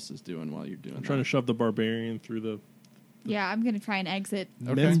everybody else is doing while you're doing I'm trying to shove the barbarian through the Yeah, I'm gonna try and exit.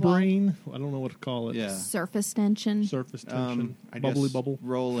 Okay. membrane. I don't know what to call it. Yeah. Surface tension. Surface tension. I Bubbly guess bubble.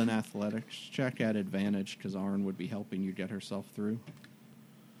 roll an athletics check at advantage because Arn would be helping you get herself through.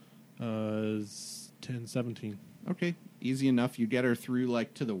 10, 17. Okay, easy enough. You get her through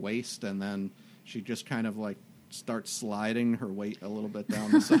like to the waist, and then she just kind of like starts sliding her weight a little bit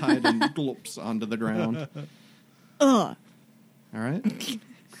down the side and gloops onto the ground. Ugh. All right.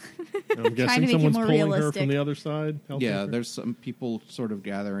 I'm to guessing make it someone's more pulling her realistic. from the other side. helping Yeah, her? there's some people sort of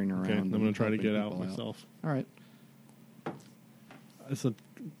gathering around. Okay, I'm going to and try to helping get out people myself. All right. It's a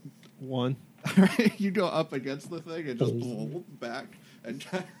 1. All right. You go up against the thing and just pull back and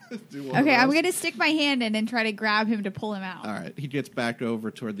kind of do one of Okay, I'm those. gonna stick my hand in and try to grab him to pull him out. All right. He gets back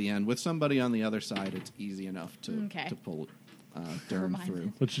over toward the end. With somebody on the other side, it's easy enough to Okay. pull Durham mind.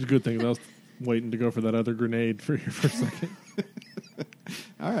 through. Which is a good thing. I was waiting to go for that other grenade for you for a second.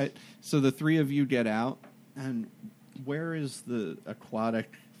 All right. So the three of you get out, and where is the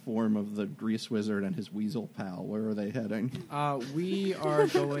aquatic form of the grease wizard and his weasel pal? Where are they heading? We are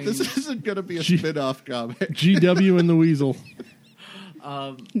going. This isn't going to be a Gee. spin-off comic. GW and the Weasel.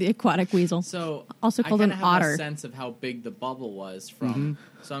 The aquatic weasel. So Also called I an kinda have otter. a sense of how big the bubble was from.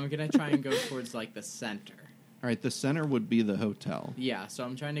 So I'm gonna try and go towards like the center. All right, the center would be the hotel. Yeah, so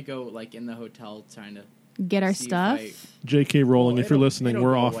I'm trying to go like in the hotel, trying to Get our see if stuff. J.K. Rowling, Well, if you're it'll- listening, it'll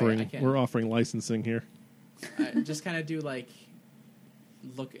we're go away. I offering can- we're offering licensing here. just kind of do like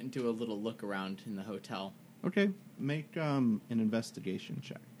look into a little look around in the hotel. Okay, make an investigation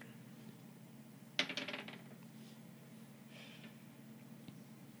check.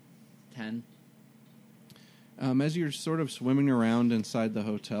 10. As you're sort of swimming around inside the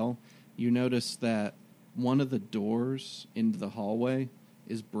hotel, you notice that one of the doors into the hallway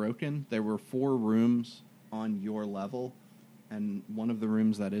is broken. There were 4 rooms on your level, and one of the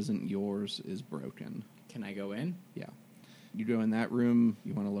rooms that isn't yours is broken. Can I go in? Yeah. You go in that room,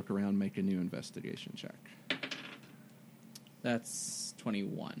 you want to look around, make a new investigation check. That's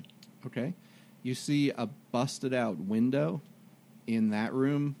 21. Okay. You see a busted out window in that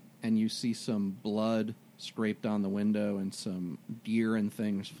room, and you see some blood scraped on the window and some gear and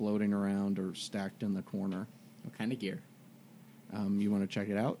things floating around or stacked in the corner. What kind of gear? You want to check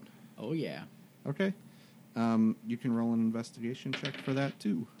it out? Oh yeah, Okay. You can roll an investigation check for that,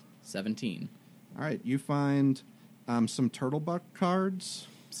 too. 17. All right. You find some Turtlebuck cards.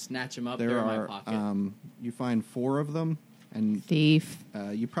 Snatch them up. There They're are, in my pocket. you find 4 of them, and Thief.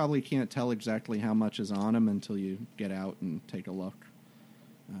 you probably can't tell exactly how much is on them until you get out and take a look.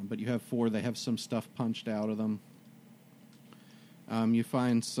 But you have 4. They have some stuff punched out of them. You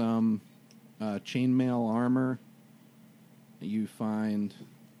find some chainmail armor. You find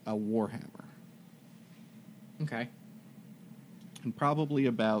a warhammer. Okay. And probably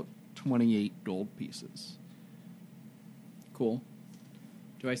about 28 gold pieces. Cool.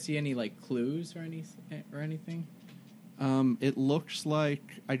 Do I see any like clues or anything? It looks like,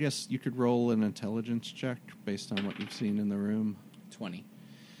 I guess you could roll an intelligence check based on what you've seen in the room. 20.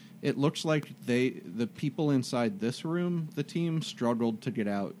 It looks like the people inside this room, the team, struggled to get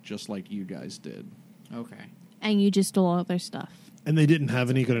out just like you guys did. Okay. And you just stole all their stuff. And they didn't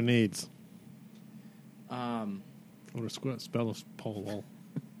have any grenades. Or a spell of pole.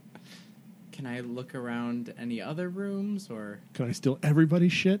 Can I look around any other rooms or? Can I steal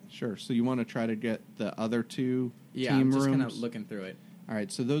everybody's shit? Sure. So you want to try to get the other 2 Yeah, team I'm just rooms? kind of looking through it. All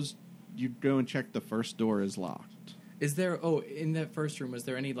right. So those, you go and check the first door is locked. Is there? Oh, in that first room, was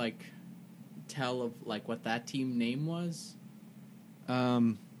there any like tell of like what that team name was?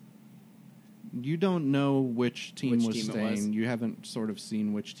 You don't know which team Which was team it staying. was? You haven't sort of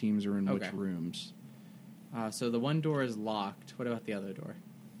seen which teams are in which Okay. rooms. So the one door is locked. What about the other door?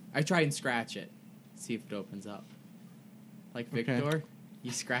 I try and scratch it, see if it opens up. Like Okay. Victor,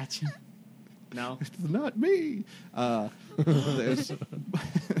 you scratch it. No. It's not me.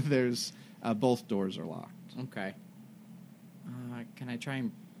 There's both doors are locked. Okay. Can I try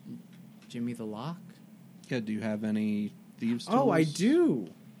and jimmy the lock? Yeah. Do you have any thieves' tools? Oh, I do.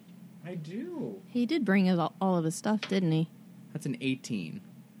 I do. He did bring his, all of his stuff, didn't he? That's an 18.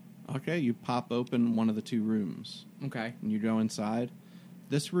 Okay. You pop open one of the 2 rooms Okay. and you go inside.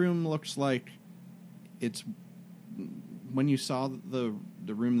 This room looks like it's. When you saw the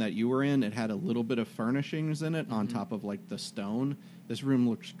room that you were in, it had a little bit of furnishings in it on top of like the stone. This room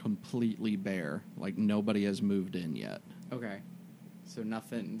looks completely bare, like nobody has moved in yet. Okay. So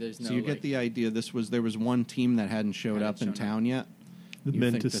nothing. There's no. So you like, get the idea. There was one team that hadn't showed Hadn't up in shown up. town yet. The You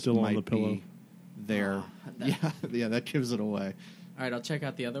mint think is this still on might the pillow. be there. Oh, that- Yeah, that gives it away. All right, I'll check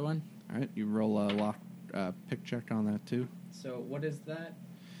out the other one. All right, you roll a lock pick check on that too. So what is that?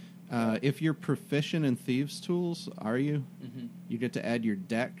 If you're proficient in thieves' tools, are you? Mm-hmm. You get to add your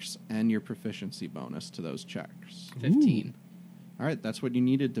dex and your proficiency bonus to those checks. 15. All right, that's what you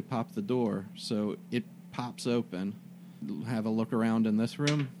needed to pop the door. So it pops open. Have a look around in this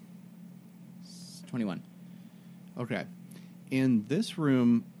room. 21. Okay. In this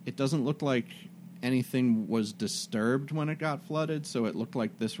room, it doesn't look like anything was disturbed when it got flooded, so it looked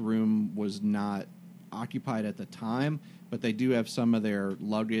like this room was not occupied at the time, but they do have some of their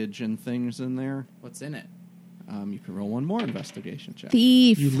luggage and things in there. What's in it? You can roll one more investigation check.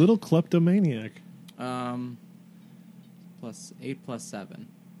 Thief. You little kleptomaniac. Plus 8 plus 7.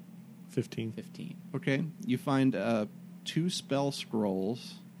 15. 15. Okay. You find 2 spell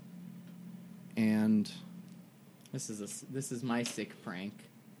scrolls and This is my sick prank.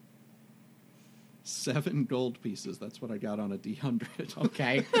 7 gold pieces. That's what I got on a D100.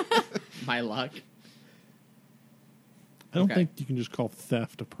 Okay. My luck. I don't Okay. think you can just call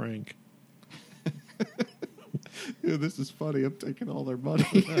theft a prank. Yeah, this is funny. I'm taking all their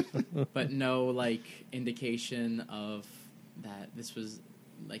money. But no like indication of that this was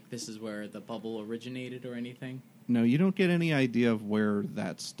like this is where the bubble originated or anything. No, you don't get any idea of where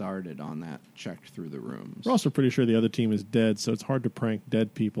that started on that check through the rooms. We're also pretty sure the other team is dead, so it's hard to prank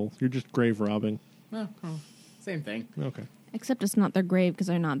dead people. You're just grave robbing. Oh, same thing. Okay. Except it's not their grave because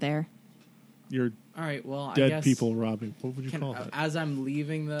they're not there. You're All right. Well, I dead guess people robbing. What would you Can, call that? as I'm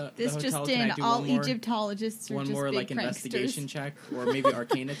leaving the This hotel, just can I in, do all one more, Egyptologists are one just more big like pranksters. investigation check or maybe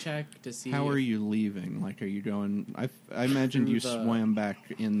Arcana check to see How are if- you leaving? Like, are you going? I imagined Through you the- swam back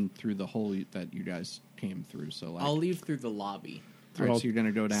in through the hole that you guys came through. So, like, I'll leave through the lobby. all right, All so you're going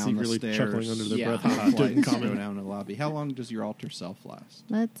to go down the secretly stairs, chuckling under their Yeah. breath. flights, Didn't go comment. down to the lobby. How long does your alter self last?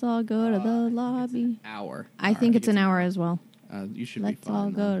 Let's all go to the lobby. Hour. I think it's an hour as well. You should Let's be fine. all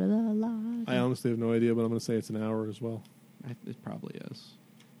go then. to the lobby. I honestly have no idea, but I'm going to say it's an hour as well. It probably is.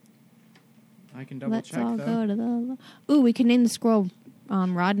 I can double Let's check all though. go to the. Ooh, we can name the squirrel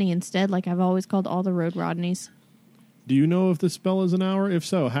Rodney instead. Like I've always called all the road Rodneys. Do you know if the spell is an hour? If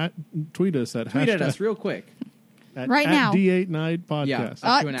so, tweet us at Tweet at hashtag- us real quick. Right now. D8 Night Podcast. Yeah.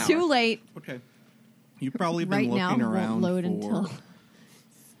 Up to an hour. Too late. Okay. You've probably been Right now looking won't around load for until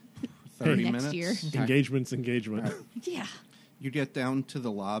 30 next minutes. year. Engagement's engagement. All right. Yeah. You get down to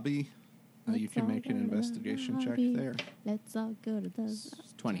the lobby. You Let's can all make an go to the investigation check lobby. there. Let's all go to the.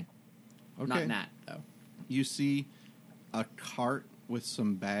 20. Okay. Not Nat though. You see a cart with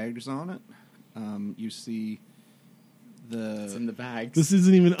some bags on it. You see It's in the bags. This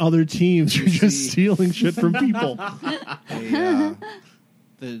isn't even other teams. You're just see- stealing shit from people.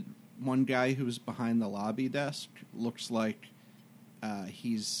 The one guy who's behind the lobby desk looks like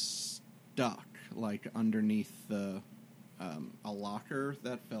he's stuck, like underneath a locker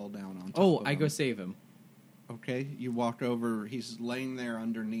that fell down on top Oh, of I him. go save him. Okay, you walk over. He's laying there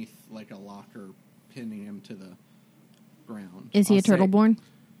underneath like a locker, pinning him to the ground. Is he I'll a turtle say- born?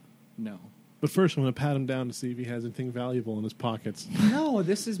 No. But first, I'm going to pat him down to see if he has anything valuable in his pockets. No,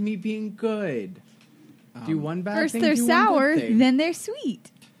 this is me being good. Do one bad First thing. they're do one sour, good thing. then they're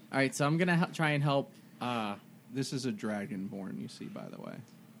sweet. All right, so I'm gonna try and help. This is a dragonborn, you see, by the way.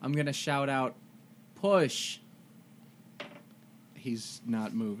 I'm gonna shout out, push. He's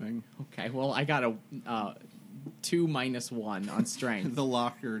not moving. Okay, well I got a 2 minus 1 on strength. The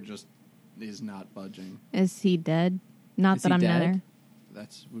locker just is not budging. Is he dead? Not Is that he I'm dead? there.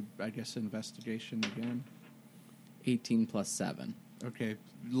 That's, I guess, investigation again. 18 plus 7. Okay,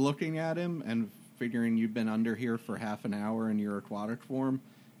 looking at him and figuring you've been under here for half an hour in your aquatic form,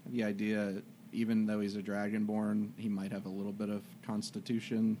 the idea, even though he's a dragonborn, he might have a little bit of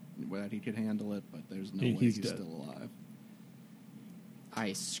constitution that he could handle it, but there's no way He's he's dead. still alive.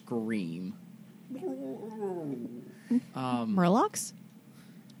 I scream. Murlocs?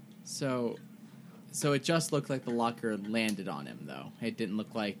 So it just looked like the locker landed on him, though. It didn't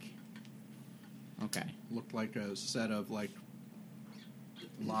look like. Okay. Looked like a set of like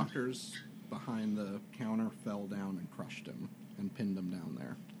lockers behind the counter fell down and crushed him and pinned him down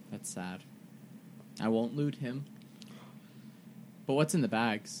there. That's sad. I won't loot him. But what's in the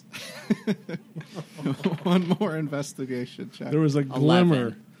bags? One more investigation check. There was a 11.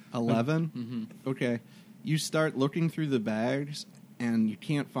 glimmer. 11? Mm-hmm. Okay. You start looking through the bags and you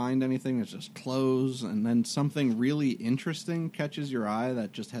can't find anything. It's just clothes. And then something really interesting catches your eye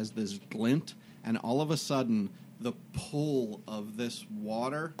that just has this glint. And all of a sudden, the pull of this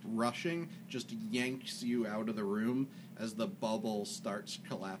water rushing just yanks you out of the room as the bubble starts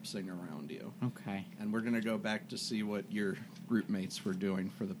collapsing around you. Okay. And we're going to go back to see what your group mates were doing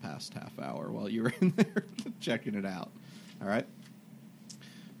for the past half hour while you were in there checking it out. All right?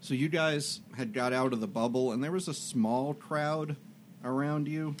 So you guys had got out of the bubble, and there was a small crowd around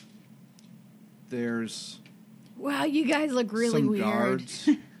you. There's Wow, you guys look really some weird. guards.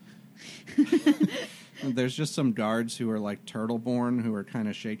 There's just some guards who are like turtle-born who are kind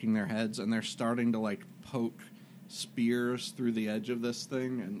of shaking their heads, and they're starting to like poke spears through the edge of this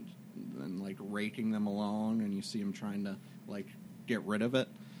thing and like raking them along, and you see them trying to like get rid of it.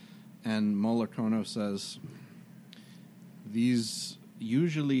 And Molakono says, "These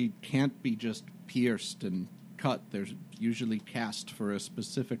usually can't be just pierced and cut. They're usually cast for a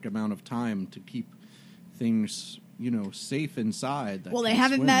specific amount of time to keep things, safe inside." Well, they can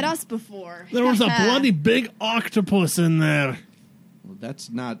haven't swim." met us before. There was a bloody big octopus in there. Well, that's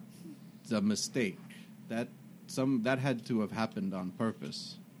not a mistake. That had to have happened on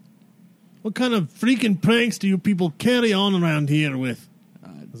purpose. What kind of freaking pranks do you people carry on around here with?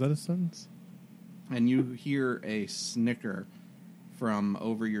 Is that a sentence? And you hear a snicker from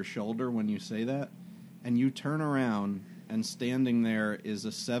over your shoulder when you say that, and you turn around, and standing there is a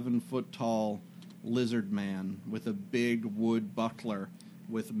 7-foot-tall lizard man with a big wood buckler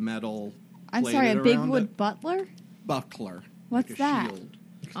with metal. I'm plated sorry, a big around wood it. butler? Buckler. What's like a that? Shield,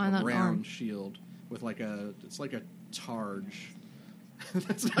 On a an round arm. shield with it's like a targe.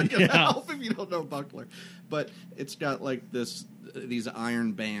 That's not going to help if you don't know buckler. But it's got like these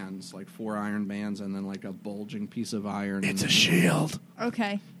iron bands, like 4 iron bands, and then like a bulging piece of iron. It's a shield.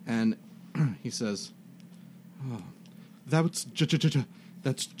 Okay. And he says, "Oh, that's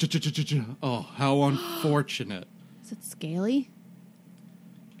oh, how unfortunate." Is it scaly?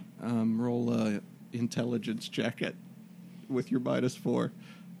 Roll a intelligence check with your -4.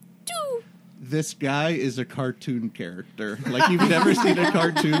 This guy is a cartoon character. Like, you've never seen a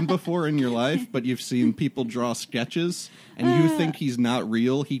cartoon before in your life, but you've seen people draw sketches, and you think he's not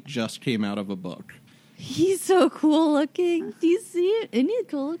real. He just came out of a book. He's so cool looking. Do you see it? Isn't he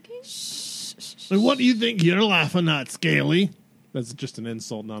cool looking? So what do you think you're laughing at, Scaly? That's just an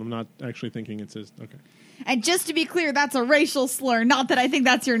insult. No, I'm not actually thinking it's his. Okay. And just to be clear, that's a racial slur. Not that I think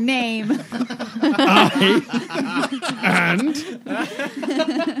that's your name. And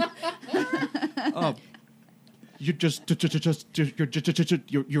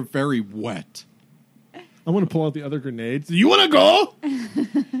You're very wet. I want to pull out the other grenades. You want to go?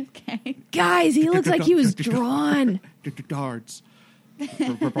 Okay. Guys, he looks like he was drawn. Guards, This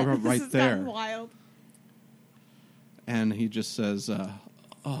right has there. gotten wild. And he just says,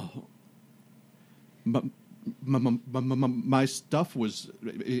 my stuff was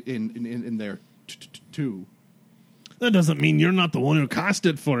in there too. That doesn't mean you're not the one who cast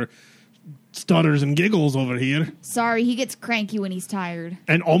it for stutters and giggles over here Sorry, he gets cranky when he's tired.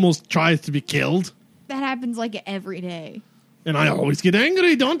 and almost tries to be killed. That happens like every day. And I always get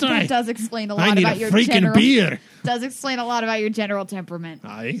angry, don't I? That does explain a I lot need about a your freaking general. beer. Does explain a lot about your general temperament.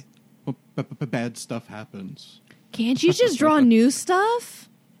 Aye. Bad stuff happens. Can't you just draw new stuff?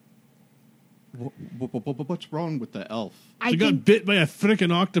 What's wrong with the elf? I She got think bit by a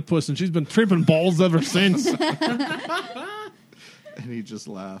freaking octopus and she's been tripping balls ever since. And he just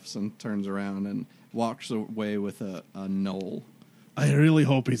laughs and turns around and walks away with a knoll. I really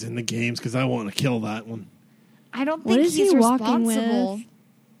hope he's in the games because I want to kill that one. I don't What think is he he's walking responsible. with?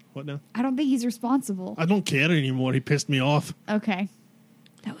 What now? I don't think he's responsible. I don't care anymore. He pissed me off. Okay.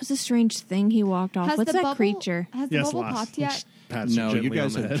 That was a strange thing he walked off. What's the that bubble, creature? Has the Yes, bubble lass. popped yet? Just pats No, you gently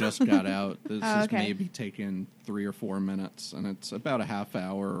guys on the have head. just got out. This Oh, is okay. maybe taken 3 or 4 minutes, and it's about a half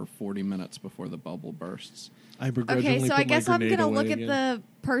hour or 40 minutes before the bubble bursts. I begrudgingly Okay, so put I guess my I'm grenade gonna away look at again. the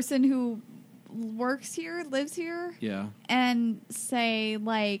person who works here, lives here, Yeah. and say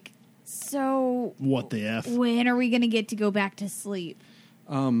like, so What the F? when are we gonna get to go back to sleep?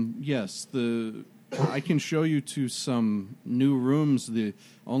 Yes, I can show you to some new rooms. The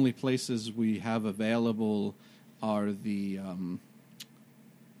only places we have available are the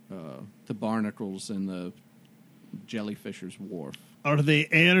barnacles and the jellyfisher's wharf. Are they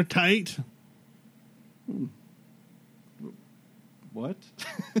airtight? What?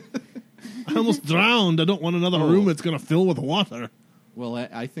 I almost drowned. I don't want another Oh. room that's going to fill with water. Well,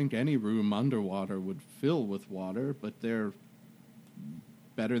 I think any room underwater would fill with water, but they're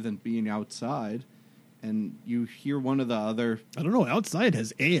better than being outside. And you hear one of the other I don't know. Outside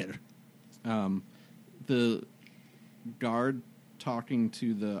has air. the guard talking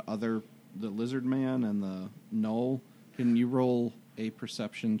to the lizard man and the gnoll. Can you roll a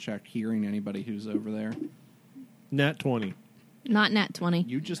perception check hearing anybody who's over there? Nat 20. Not nat 20.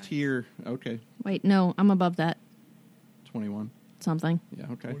 You just hear, okay, Wait, no, I'm above that. 21. Something. Yeah,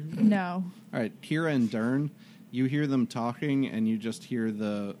 okay. No. All right, Kira and Dern, you hear them talking, and you just hear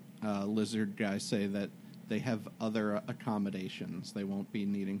the lizard guy say that they have other accommodations. They won't be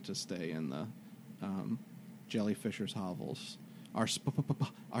needing to stay in the jellyfisher's hovels.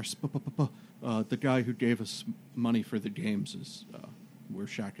 The guy who gave us money for the games is we're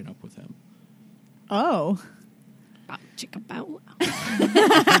shacking up with him. Oh. Chicka bow.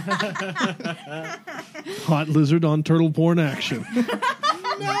 Hot lizard on turtle porn action.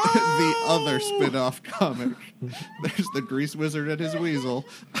 The other spin-off comic. There's the Grease Wizard and his weasel.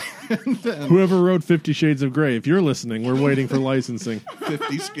 And then Whoever wrote 50 Shades of Grey, if you're listening, we're waiting for licensing.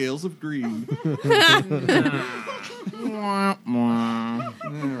 50 Scales of Green. All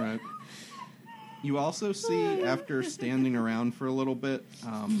right. You also see, after standing around for a little bit,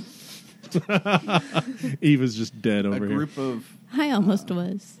 Eva's just dead a over here. group of I almost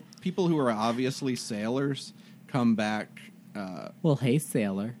was. people who are obviously sailors come back, Well, hey,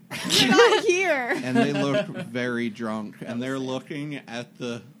 sailor. Not here. and they look very drunk, and they're looking at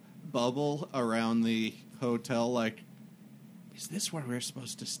the bubble around the hotel like, is this where we're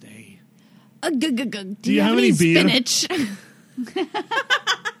supposed to stay? Do you have any beer? spinach?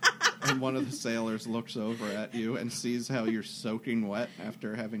 And one of the sailors looks over at you and sees how you're soaking wet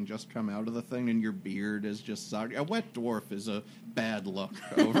after having just come out of the thing, and your beard is just soggy. A wet dwarf is a bad look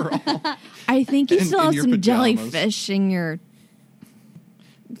overall. I think you In- still in have your some pajamas. jellyfish in your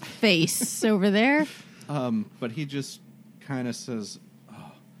face over there. But he just kind of says,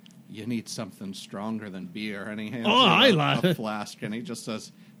 "Oh, you need something stronger than beer," and he hands Oh, you I a like it. flask, and he just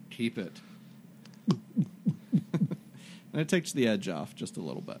says, "Keep it." And it takes the edge off just a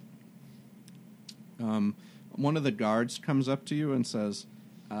little bit. One of the guards comes up to you and says,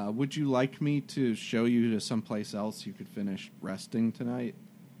 "Would you like me to show you to someplace else you could finish resting tonight?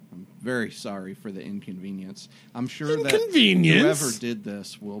 I'm very sorry for the inconvenience. I'm sure that Inconvenience? whoever did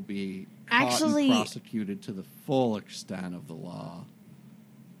this will be caught Actually- and prosecuted to the full extent of the law."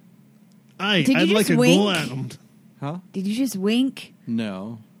 I'd Did you like just a wink? go at him. Huh? Did you just wink?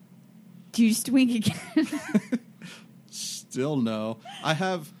 No. Do you just wink again? Still no.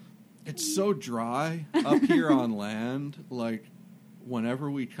 It's so dry up here on land. Like,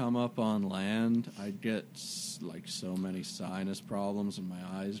 whenever we come up on land, I get like so many sinus problems and my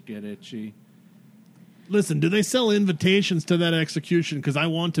eyes get itchy. Listen, do they sell invitations to that execution? Because I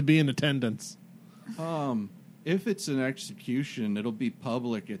want to be in attendance. If it's an execution, it'll be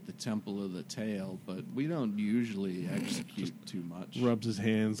public at the Temple of the Tail, but we don't usually execute too much. Rubs his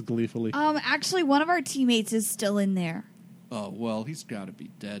hands gleefully. Actually, one of our teammates is still in there. Oh, well, he's got to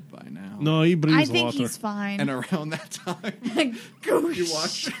be dead by now. No, he breathes I think water. he's fine. And around that time, you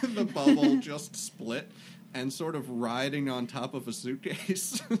watch the bubble just split, and sort of riding on top of a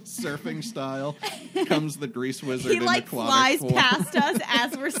suitcase, surfing style, comes the grease wizard he in like aquatic flies form. past us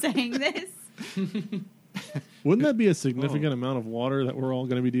as we're saying this. Wouldn't that be a significant amount of water that we're all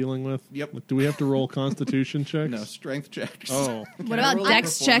going to be dealing with? Yep. Like, do we have to roll Constitution checks? No, strength checks. Oh. What I about roll a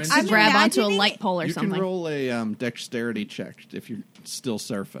dex checks to performance? grab I'm onto a imagining- light pole or You something? can roll a dexterity check if you're still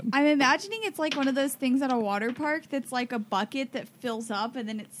surfing. I'm imagining it's like one of those things at a water park that's like a bucket that fills up and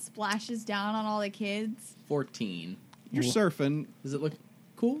then it splashes down on all the kids. 14. You're surfing. Does it look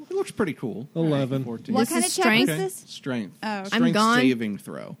cool? It looks pretty cool. 11. 14. What This kind is of check strength? is this? Strength. Oh, okay. Strength gone. saving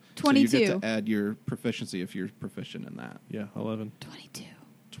throw. So 22. you get to add your proficiency if you're proficient in that. Yeah, 11. 22.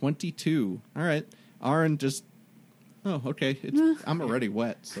 22. All right. Aaron just... Oh, okay. I'm already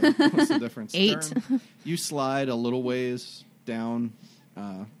wet, so what's the difference? 8. Stern, you slide a little ways down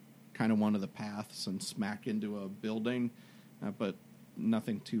kind of one of the paths and smack into a building, but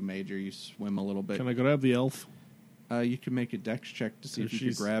nothing too major. You swim a little bit. Can I grab the elf? You can make a dex check to see if you can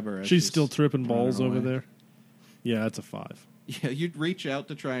She's- grab her. As She's still tripping running balls over away. there. Yeah, that's a 5. Yeah, you'd reach out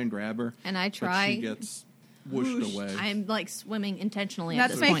to try and grab her, And I but try. she gets whooshed away. I'm like swimming intentionally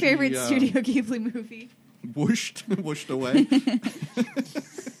That's at this my point. favorite Yeah. Studio Ghibli movie. Whooshed away.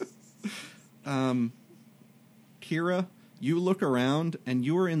 Kira, you look around and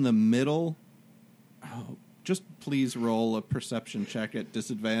you are in the middle. Oh, just please roll a perception check at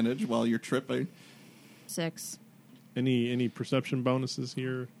disadvantage while you're tripping. 6. Any perception bonuses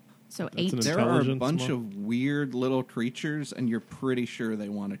here? So That's 8. an There are a intelligence bunch one? of weird little creatures, and you're pretty sure they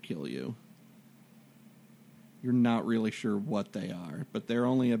want to kill you. You're not really sure what they are, but they're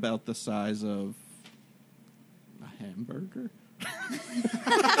only about the size of a hamburger.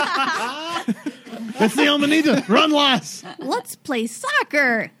 It's the Amanita! Run, lass! Let's play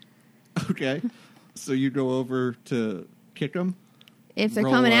soccer. Okay, so you go over to kick them. If they're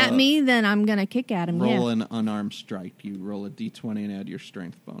Roll coming at a- me, then I'm going to kick at them. Roll Yeah. an unarmed strike. You roll a d20 and add your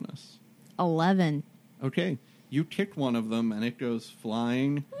strength bonus. 11. Okay, you kick one of them, and it goes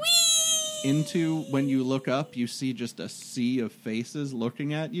flying into. When you look up, you see just a sea of faces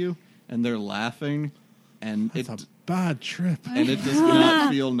looking at you, and they're laughing, and It's a bad trip. it does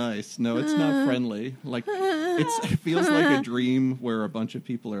not feel nice. No, it's not friendly. Like it feels like a dream where a bunch of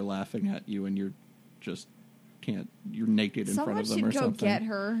people are laughing at you, and you're just can't. You're naked in front Someone of them should or go something. get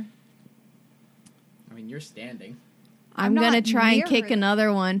her. I mean, you're standing. I'm not going to try and near kick her.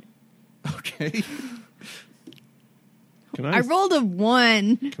 another one. Okay. Can I rolled a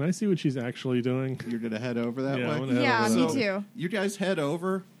 1. Can I see what she's actually doing? You're gonna head over that Yeah, way. I wanna head Yeah, over me that way. too. You guys head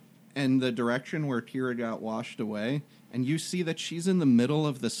over in the direction where Kira got washed away, and you see that she's in the middle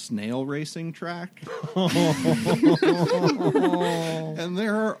of the snail racing track. And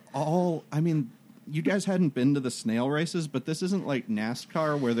there are all, I mean, you guys hadn't been to the snail races, but this isn't like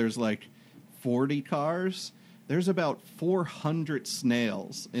NASCAR where there's like 40 cars. There's about 400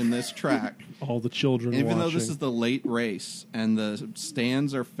 snails in this track. All the children Even watching. though this is the late race and the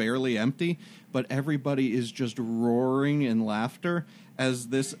stands are fairly empty, but everybody is just roaring in laughter as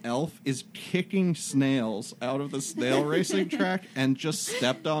this elf is kicking snails out of the snail racing track and just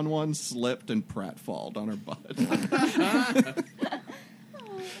stepped on one, slipped, and pratfalled on her butt.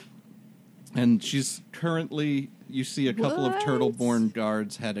 And she's currently, you see a couple of What? turtle-born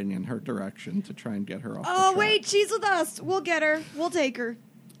guards heading in her direction to try and get her off the Oh, track. wait, she's with us. We'll get her. We'll take her.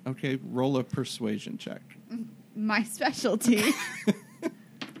 Okay, roll a persuasion check. My specialty.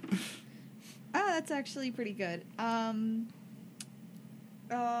 Oh, that's actually pretty good.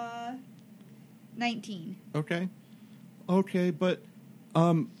 19. Okay, but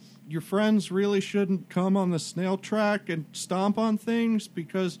your friends really shouldn't come on the snail track and stomp on things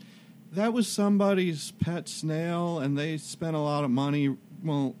because that was somebody's pet snail and they spent a lot of money.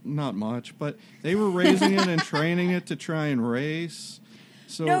 Well, not much, but they were raising it and training it to try and race.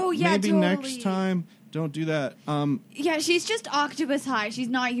 So No, yeah, maybe totally. next time, don't do that. Yeah, she's just octopus high. She's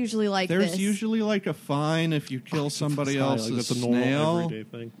not usually like There's this. usually like a fine if you kill somebody else's That's a normal snail. everyday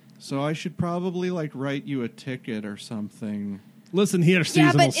thing. So I should probably like write you a ticket or something. Listen here, Yeah,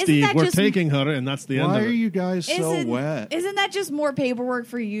 Seasonal but isn't Steve. that We're just- taking her, and that's the end Why of are it. you guys so wet? Isn't that just more paperwork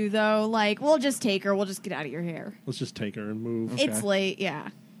for you, though? Like, we'll just take her. We'll just get out of your hair. Let's just take her and move. Okay. It's late, yeah.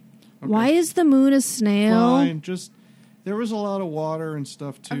 Okay. Why is the moon a snail? Fine, just there was a lot of water and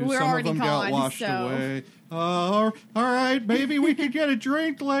stuff too. We're Some of already them gone, got washed so- away. All right, maybe we could get a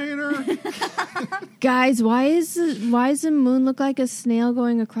drink later. Guys, why does the moon look like a snail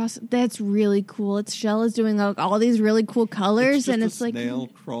going across? That's really cool. Its shell is doing all these really cool colors, It's just and a it's like snail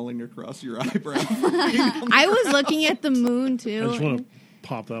crawling across your eyebrow. I was looking at the moon I too. just want to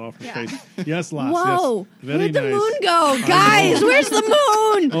pop that off your Yeah. face. Yes, lass. Whoa! Yes. Very Where'd the nice. moon go, guys? Where's the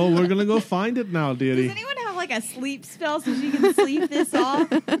moon? Oh, we're gonna go find it now, Does dearie. anyone have, like, a sleep spell so she can sleep this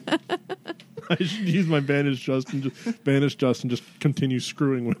off? I should use my banish Justin. Just continue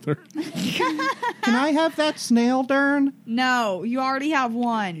screwing with her. Can I have that snail, Dern? No, you already have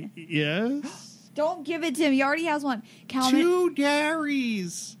one. Yes. Don't give it to him. He already has one. Calvin, 2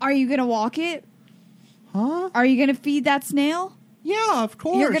 dairies. are you going to walk it? Huh? Are you going to feed that snail? Yeah, of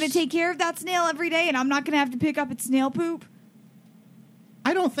course. You're going to take care of that snail every day, and I'm not going to have to pick up its snail poop?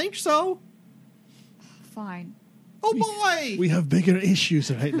 I don't think so. Fine. Oh boy. We have bigger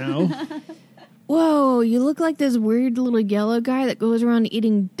issues right now. Whoa! You look like this weird little yellow guy that goes around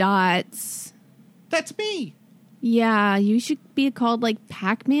eating dots. That's me. Yeah, you should be called like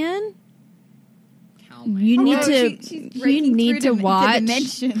Pac-Man. Cowman. You need Oh, to. she's You breaking need through to the watch.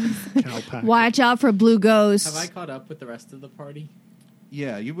 dimensions. Cowpack. Watch out for blue ghosts. Have I caught up with the rest of the party?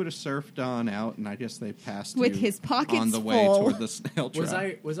 Yeah, you would have surfed on out, and I guess they passed With you his pockets on the way full. toward the snail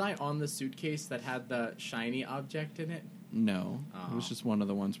trap. Was I on the suitcase that had the shiny object in it? No, it was Oh. just one of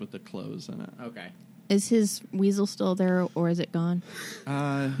the ones with the clothes in it. Okay. Is his weasel still there, or is it gone?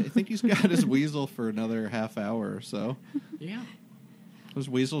 I think he's got his weasel for another half hour or so. Yeah. His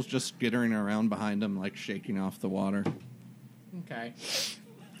weasel's just skittering around behind him, like shaking off the water. Okay.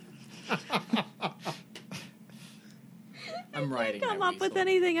 I'm writing. Come my up with weasel.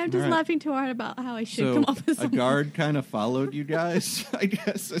 anything. I'm just All right. laughing too hard about how I should So come up with a something. guard kind of followed you guys, I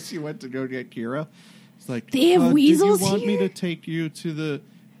guess, as you went to go get Kira. It's like, They have weasels did you want me here? to take you to the?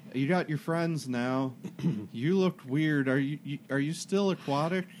 You got your friends now. You look weird. Are you still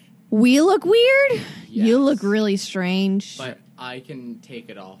aquatic? We look weird. You Yes. look really strange. But I can take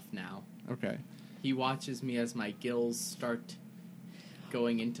it off now. Okay. He watches me as my gills start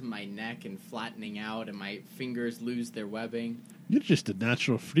going into my neck and flattening out, and my fingers lose their webbing. You're just a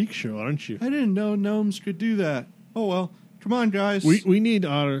natural freak show, aren't you? I didn't know gnomes could do that. Oh well. Come on, guys. We need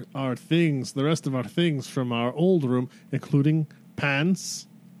our things, the rest of our things from our old room, including pants.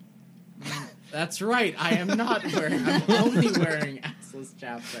 That's right. I am not wearing. I'm only wearing assless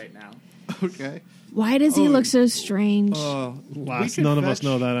chaps right now. Okay. Why does he Oh, look so strange? Last, we could none of us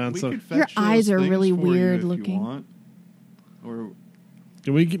know that answer. We could fetch Your those eyes are things really for you weird if you looking. want. Or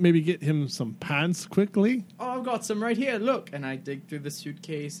Can we maybe get him some pants quickly? Oh, I've got some right here. Look, and I dig through the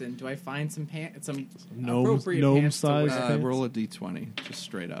suitcase, and do I find some pants? Some Gnome- appropriate gnome pants to size wear? pants? roll a d20, just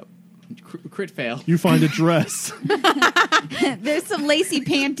straight up. Crit fail. You find a dress. There's some lacy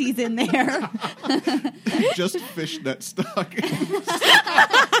panties in there. Just fishnet stockings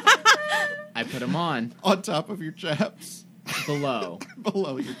I put them on on top of your chaps, below.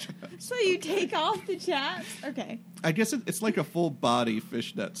 below your chaps. So you take off the chaps? Okay. I guess it's like a full body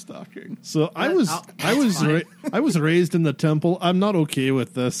fishnet stocking. So I That- was oh, I was that's I was raised in the temple. I'm not okay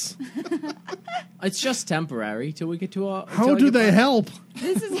with this. It's just temporary till we get to our. How do they help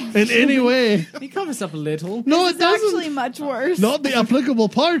This is in any way? He covers up a little. No, this it is doesn't. actually much worse. Not the applicable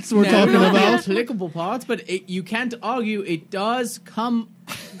parts we're No, talking not the about. applicable parts, but you can't argue. It does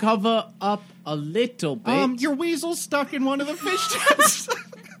cover up a little bit. Your weasel's stuck in one of the fishnets.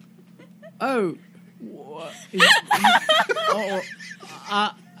 Oh. What is, oh.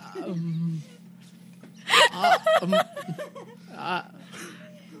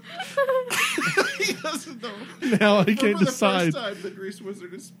 doesn't know. Now I For can't the decide. first time, the grease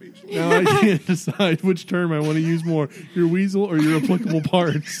wizard is speechless. Now I can't decide which term I want to use more: your weasel or your applicable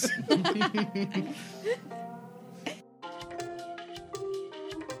parts.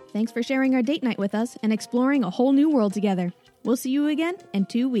 Thanks for sharing our date night with us and exploring a whole new world together. We'll see you again in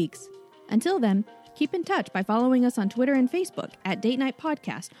 2 weeks. Until then, keep in touch by following us on Twitter and Facebook at Date Night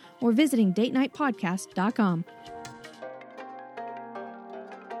Podcast or visiting datenightpodcast.com.